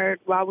had garnered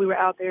while we were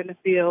out there in the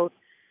field,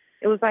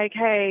 It was like,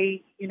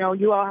 hey,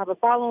 you all have a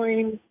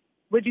following.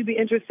 Would you be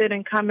interested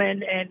in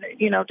coming and,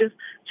 just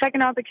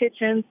checking out the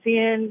kitchen,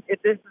 seeing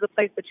if this is a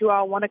place that you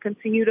all want to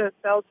continue to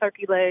sell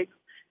turkey legs?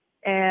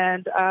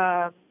 And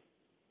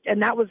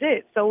that was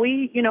it. So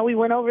we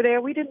went over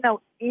there. We didn't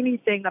know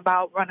anything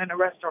about running a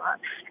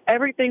restaurant.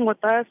 Everything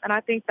with us, and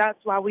I think that's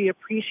why we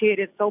appreciate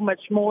it so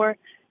much more,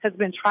 has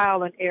been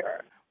trial and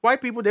error.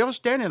 White people, they'll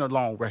stand in a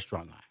long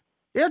restaurant line.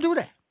 They'll do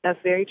that. That's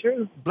very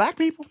true. Black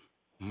people,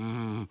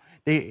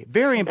 they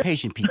very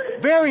impatient people.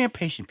 Very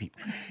impatient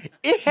people.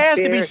 It has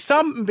to be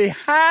something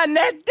behind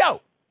that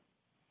door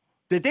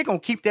that they're going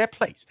to keep that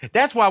place.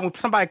 That's why when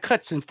somebody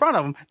cuts in front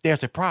of them,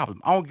 there's a problem.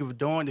 I don't give a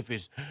darn if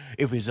it's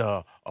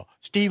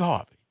Steve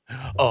Harvey.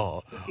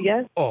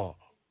 Yes.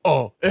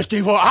 It's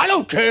Steve Harvey. I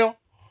don't care.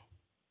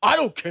 I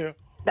don't care.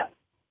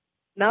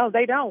 No,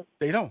 they don't.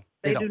 They don't.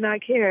 They do not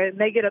care, and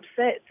they get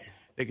upset.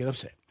 They get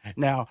upset.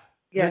 Now,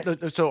 yes.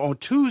 So on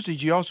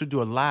Tuesdays, you also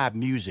do a live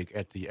music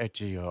at the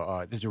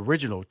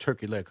original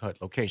Turkey Leg Hut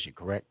location,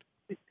 correct?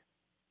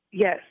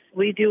 Yes,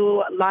 we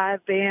do a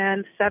live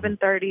band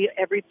 7:30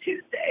 every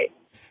Tuesday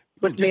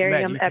with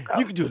Miriam Echo.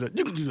 You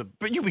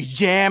can be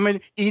jamming,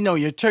 eating on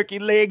your turkey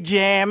leg,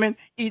 jamming,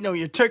 eating on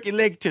your turkey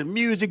leg to the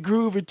music,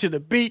 grooving to the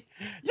beat.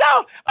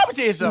 Y'all, I'm gonna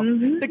tell you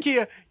something.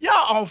 Nakia,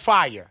 y'all on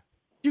fire.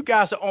 You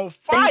guys are on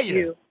fire. Thank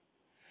you.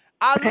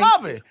 I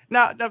love it.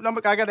 Now,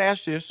 I got to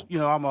ask this. Like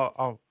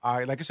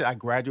I said, I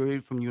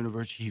graduated from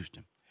University of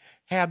Houston.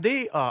 Have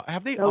they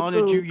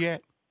honored you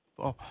yet?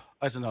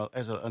 As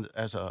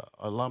a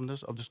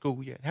alumnus of the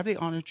school yet? Have they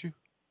honored you?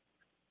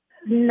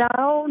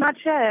 No, not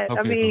yet. Okay,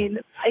 I mean,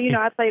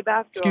 I play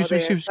basketball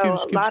excuse there, me.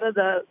 A lot of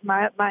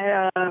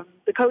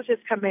the coaches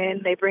come in.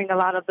 They bring a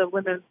lot of the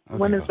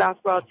women's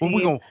basketball team.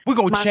 Well, we're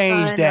gonna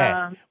change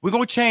that. We're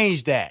gonna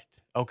change that.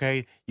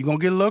 Okay, you're gonna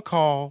get a little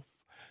call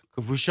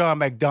because Rushion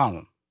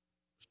McDonald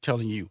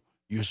telling you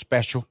you're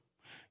special.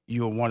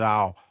 You're one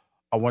of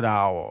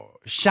our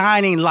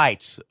shining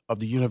lights of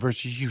the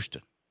University of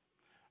Houston.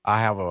 I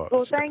have a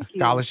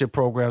scholarship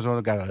programs on.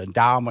 I got an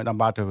endowment I'm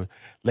about to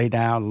lay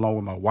down along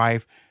with my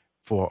wife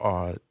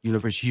for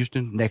University of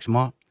Houston next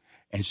month.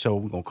 And so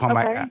we're going to come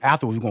by.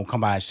 Afterwards, we're going to come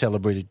by and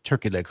celebrate the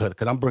Turkey Leg Hut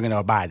because I'm bringing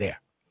everybody there.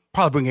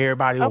 Probably bring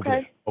everybody over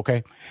there.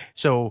 Okay?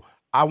 So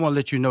I want to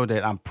let you know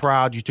that I'm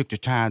proud you took the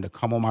time to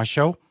come on my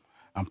show.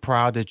 I'm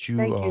proud that you,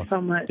 Thank you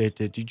so much.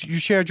 that you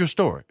shared your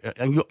story,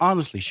 and you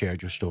honestly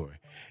shared your story.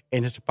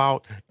 And it's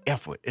about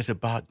effort. It's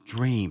about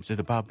dreams.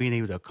 It's about being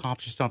able to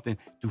accomplish something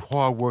through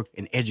hard work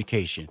and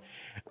education.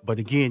 But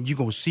again, you're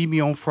going to see me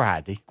on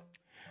Friday.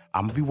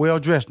 I'm going to be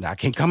well-dressed now. I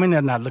can't come in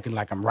there not looking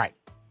like I'm right.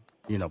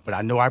 But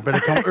I know I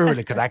better come early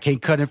because I can't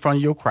cut in front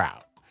of your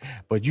crowd.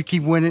 But you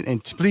keep winning,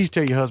 and please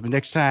tell your husband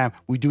next time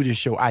we do this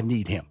show, I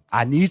need him.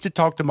 I need to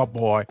talk to my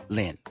boy,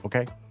 Lynn,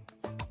 okay?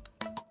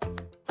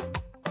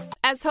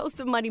 As host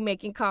of Money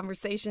Making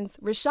Conversations,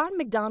 Rushion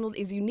McDonald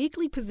is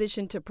uniquely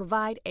positioned to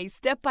provide a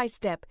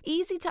step-by-step,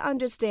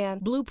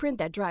 easy-to-understand blueprint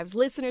that drives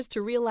listeners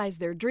to realize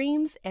their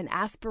dreams and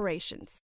aspirations.